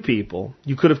 3 people,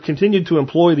 you could have continued to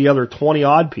employ the other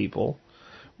 20-odd people,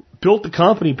 built the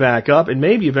company back up, and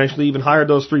maybe eventually even hired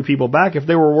those 3 people back. If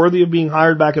they were worthy of being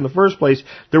hired back in the first place,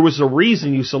 there was a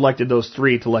reason you selected those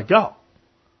 3 to let go.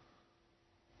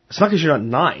 It's not because you're not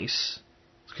nice.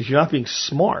 It's because you're not being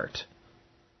smart.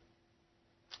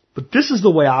 But this is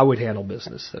the way I would handle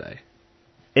business today.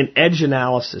 An edge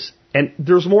analysis. And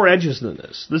there's more edges than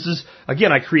this. This is,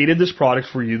 again, I created this product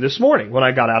for you this morning when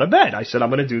I got out of bed. I said, I'm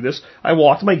going to do this. I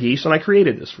walked my geese and I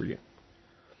created this for you.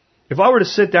 If I were to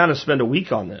sit down and spend a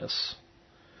week on this,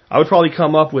 I would probably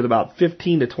come up with about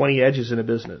 15 to 20 edges in a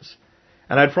business.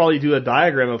 And I'd probably do a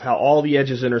diagram of how all the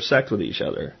edges intersect with each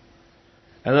other.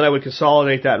 And then I would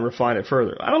consolidate that and refine it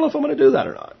further. I don't know if I'm going to do that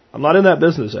or not. I'm not in that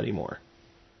business anymore.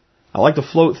 I like to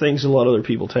float things and let other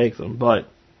people take them. But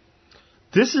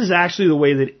this is actually the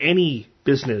way that any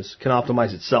business can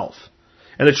optimize itself.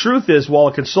 And the truth is, while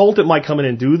a consultant might come in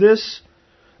and do this,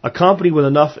 a company with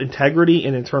enough integrity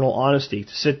and internal honesty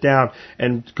to sit down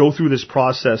and go through this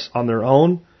process on their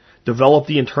own, develop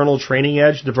the internal training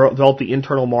edge, develop the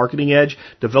internal marketing edge,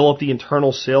 develop the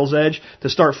internal sales edge, to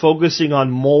start focusing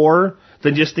on more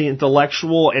than just the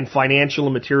intellectual and financial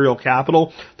and material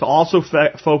capital, to also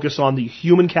focus on the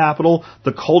human capital,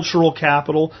 the cultural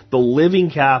capital, the living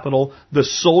capital, the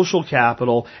social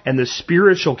capital, and the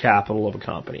spiritual capital of a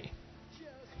company,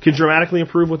 can dramatically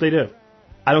improve what they do.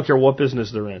 I don't care what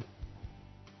business they're in.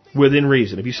 Within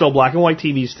reason. If you sell black and white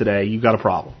TVs today, you've got a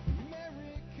problem.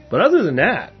 But other than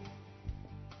that,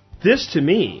 this to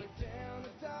me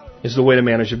is the way to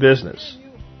manage a business.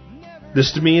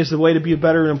 This to me is the way to be a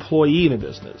better employee in a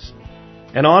business.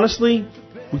 And honestly,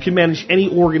 we can manage any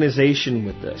organization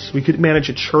with this. We could manage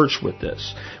a church with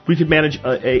this. We could manage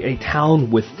a town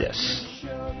with this.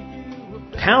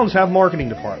 Towns have marketing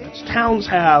departments. Towns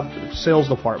have sales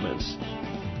departments.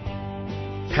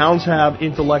 Towns have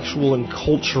intellectual and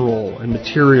cultural and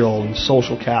material and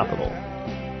social capital.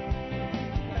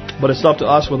 But it's up to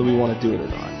us whether we want to do it or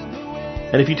not.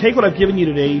 And if you take what I've given you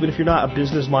today, even if you're not a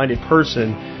business-minded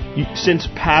person, since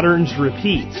patterns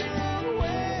repeat,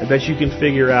 I bet you can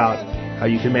figure out how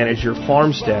you can manage your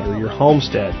farmstead or your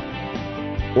homestead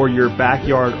or your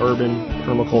backyard urban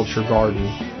permaculture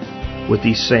garden with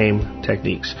these same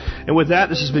techniques. And with that,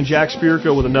 this has been Jack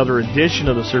Spirko with another edition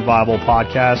of the Survival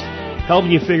Podcast,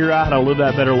 helping you figure out how to live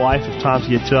that better life if times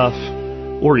get tough,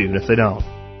 or even if they don't.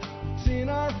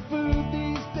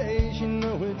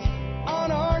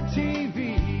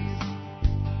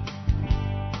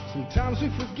 Sometimes we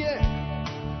forget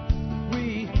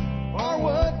we are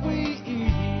what we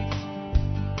eat.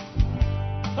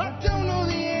 I don't know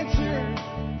the answer.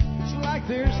 It's like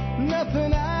there's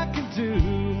nothing I can do.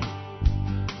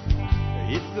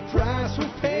 It's the price we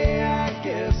pay, I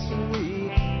guess, and we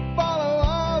follow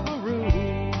all the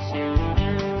rules.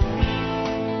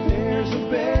 There's a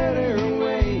better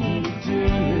way to do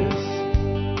this.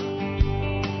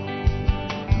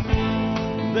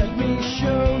 Let me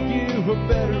show you a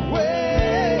better way.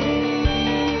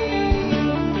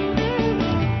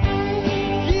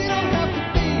 You don't have to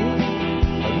be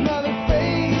another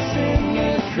face in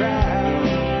the crowd.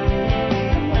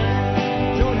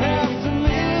 Don't have to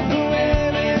live the way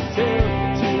they tell you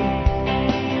to.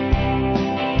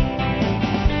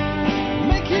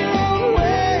 Make your own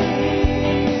way,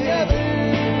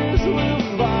 others will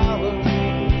follow.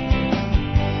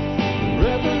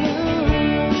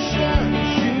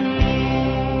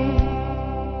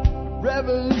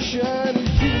 Revolution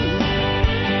is you.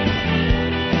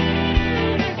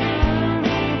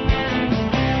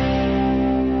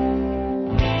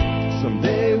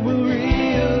 Someday we'll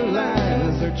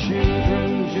realize our children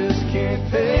just can't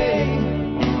pay.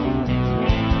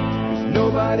 'Cause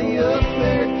nobody up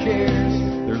there cares.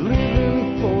 They're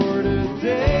living for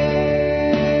today.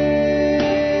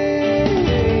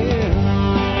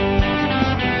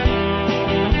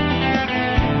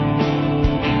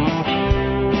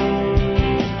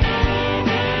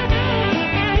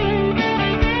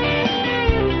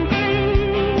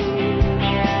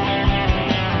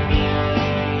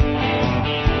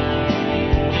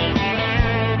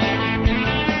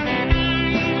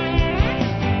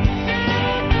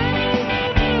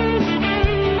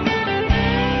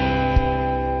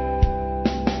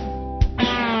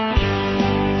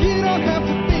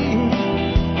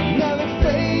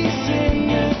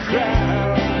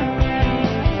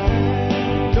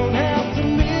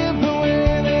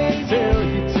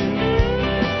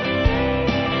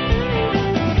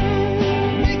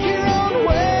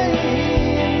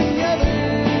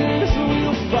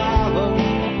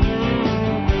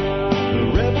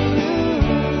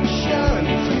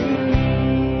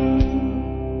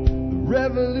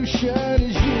 Revolution.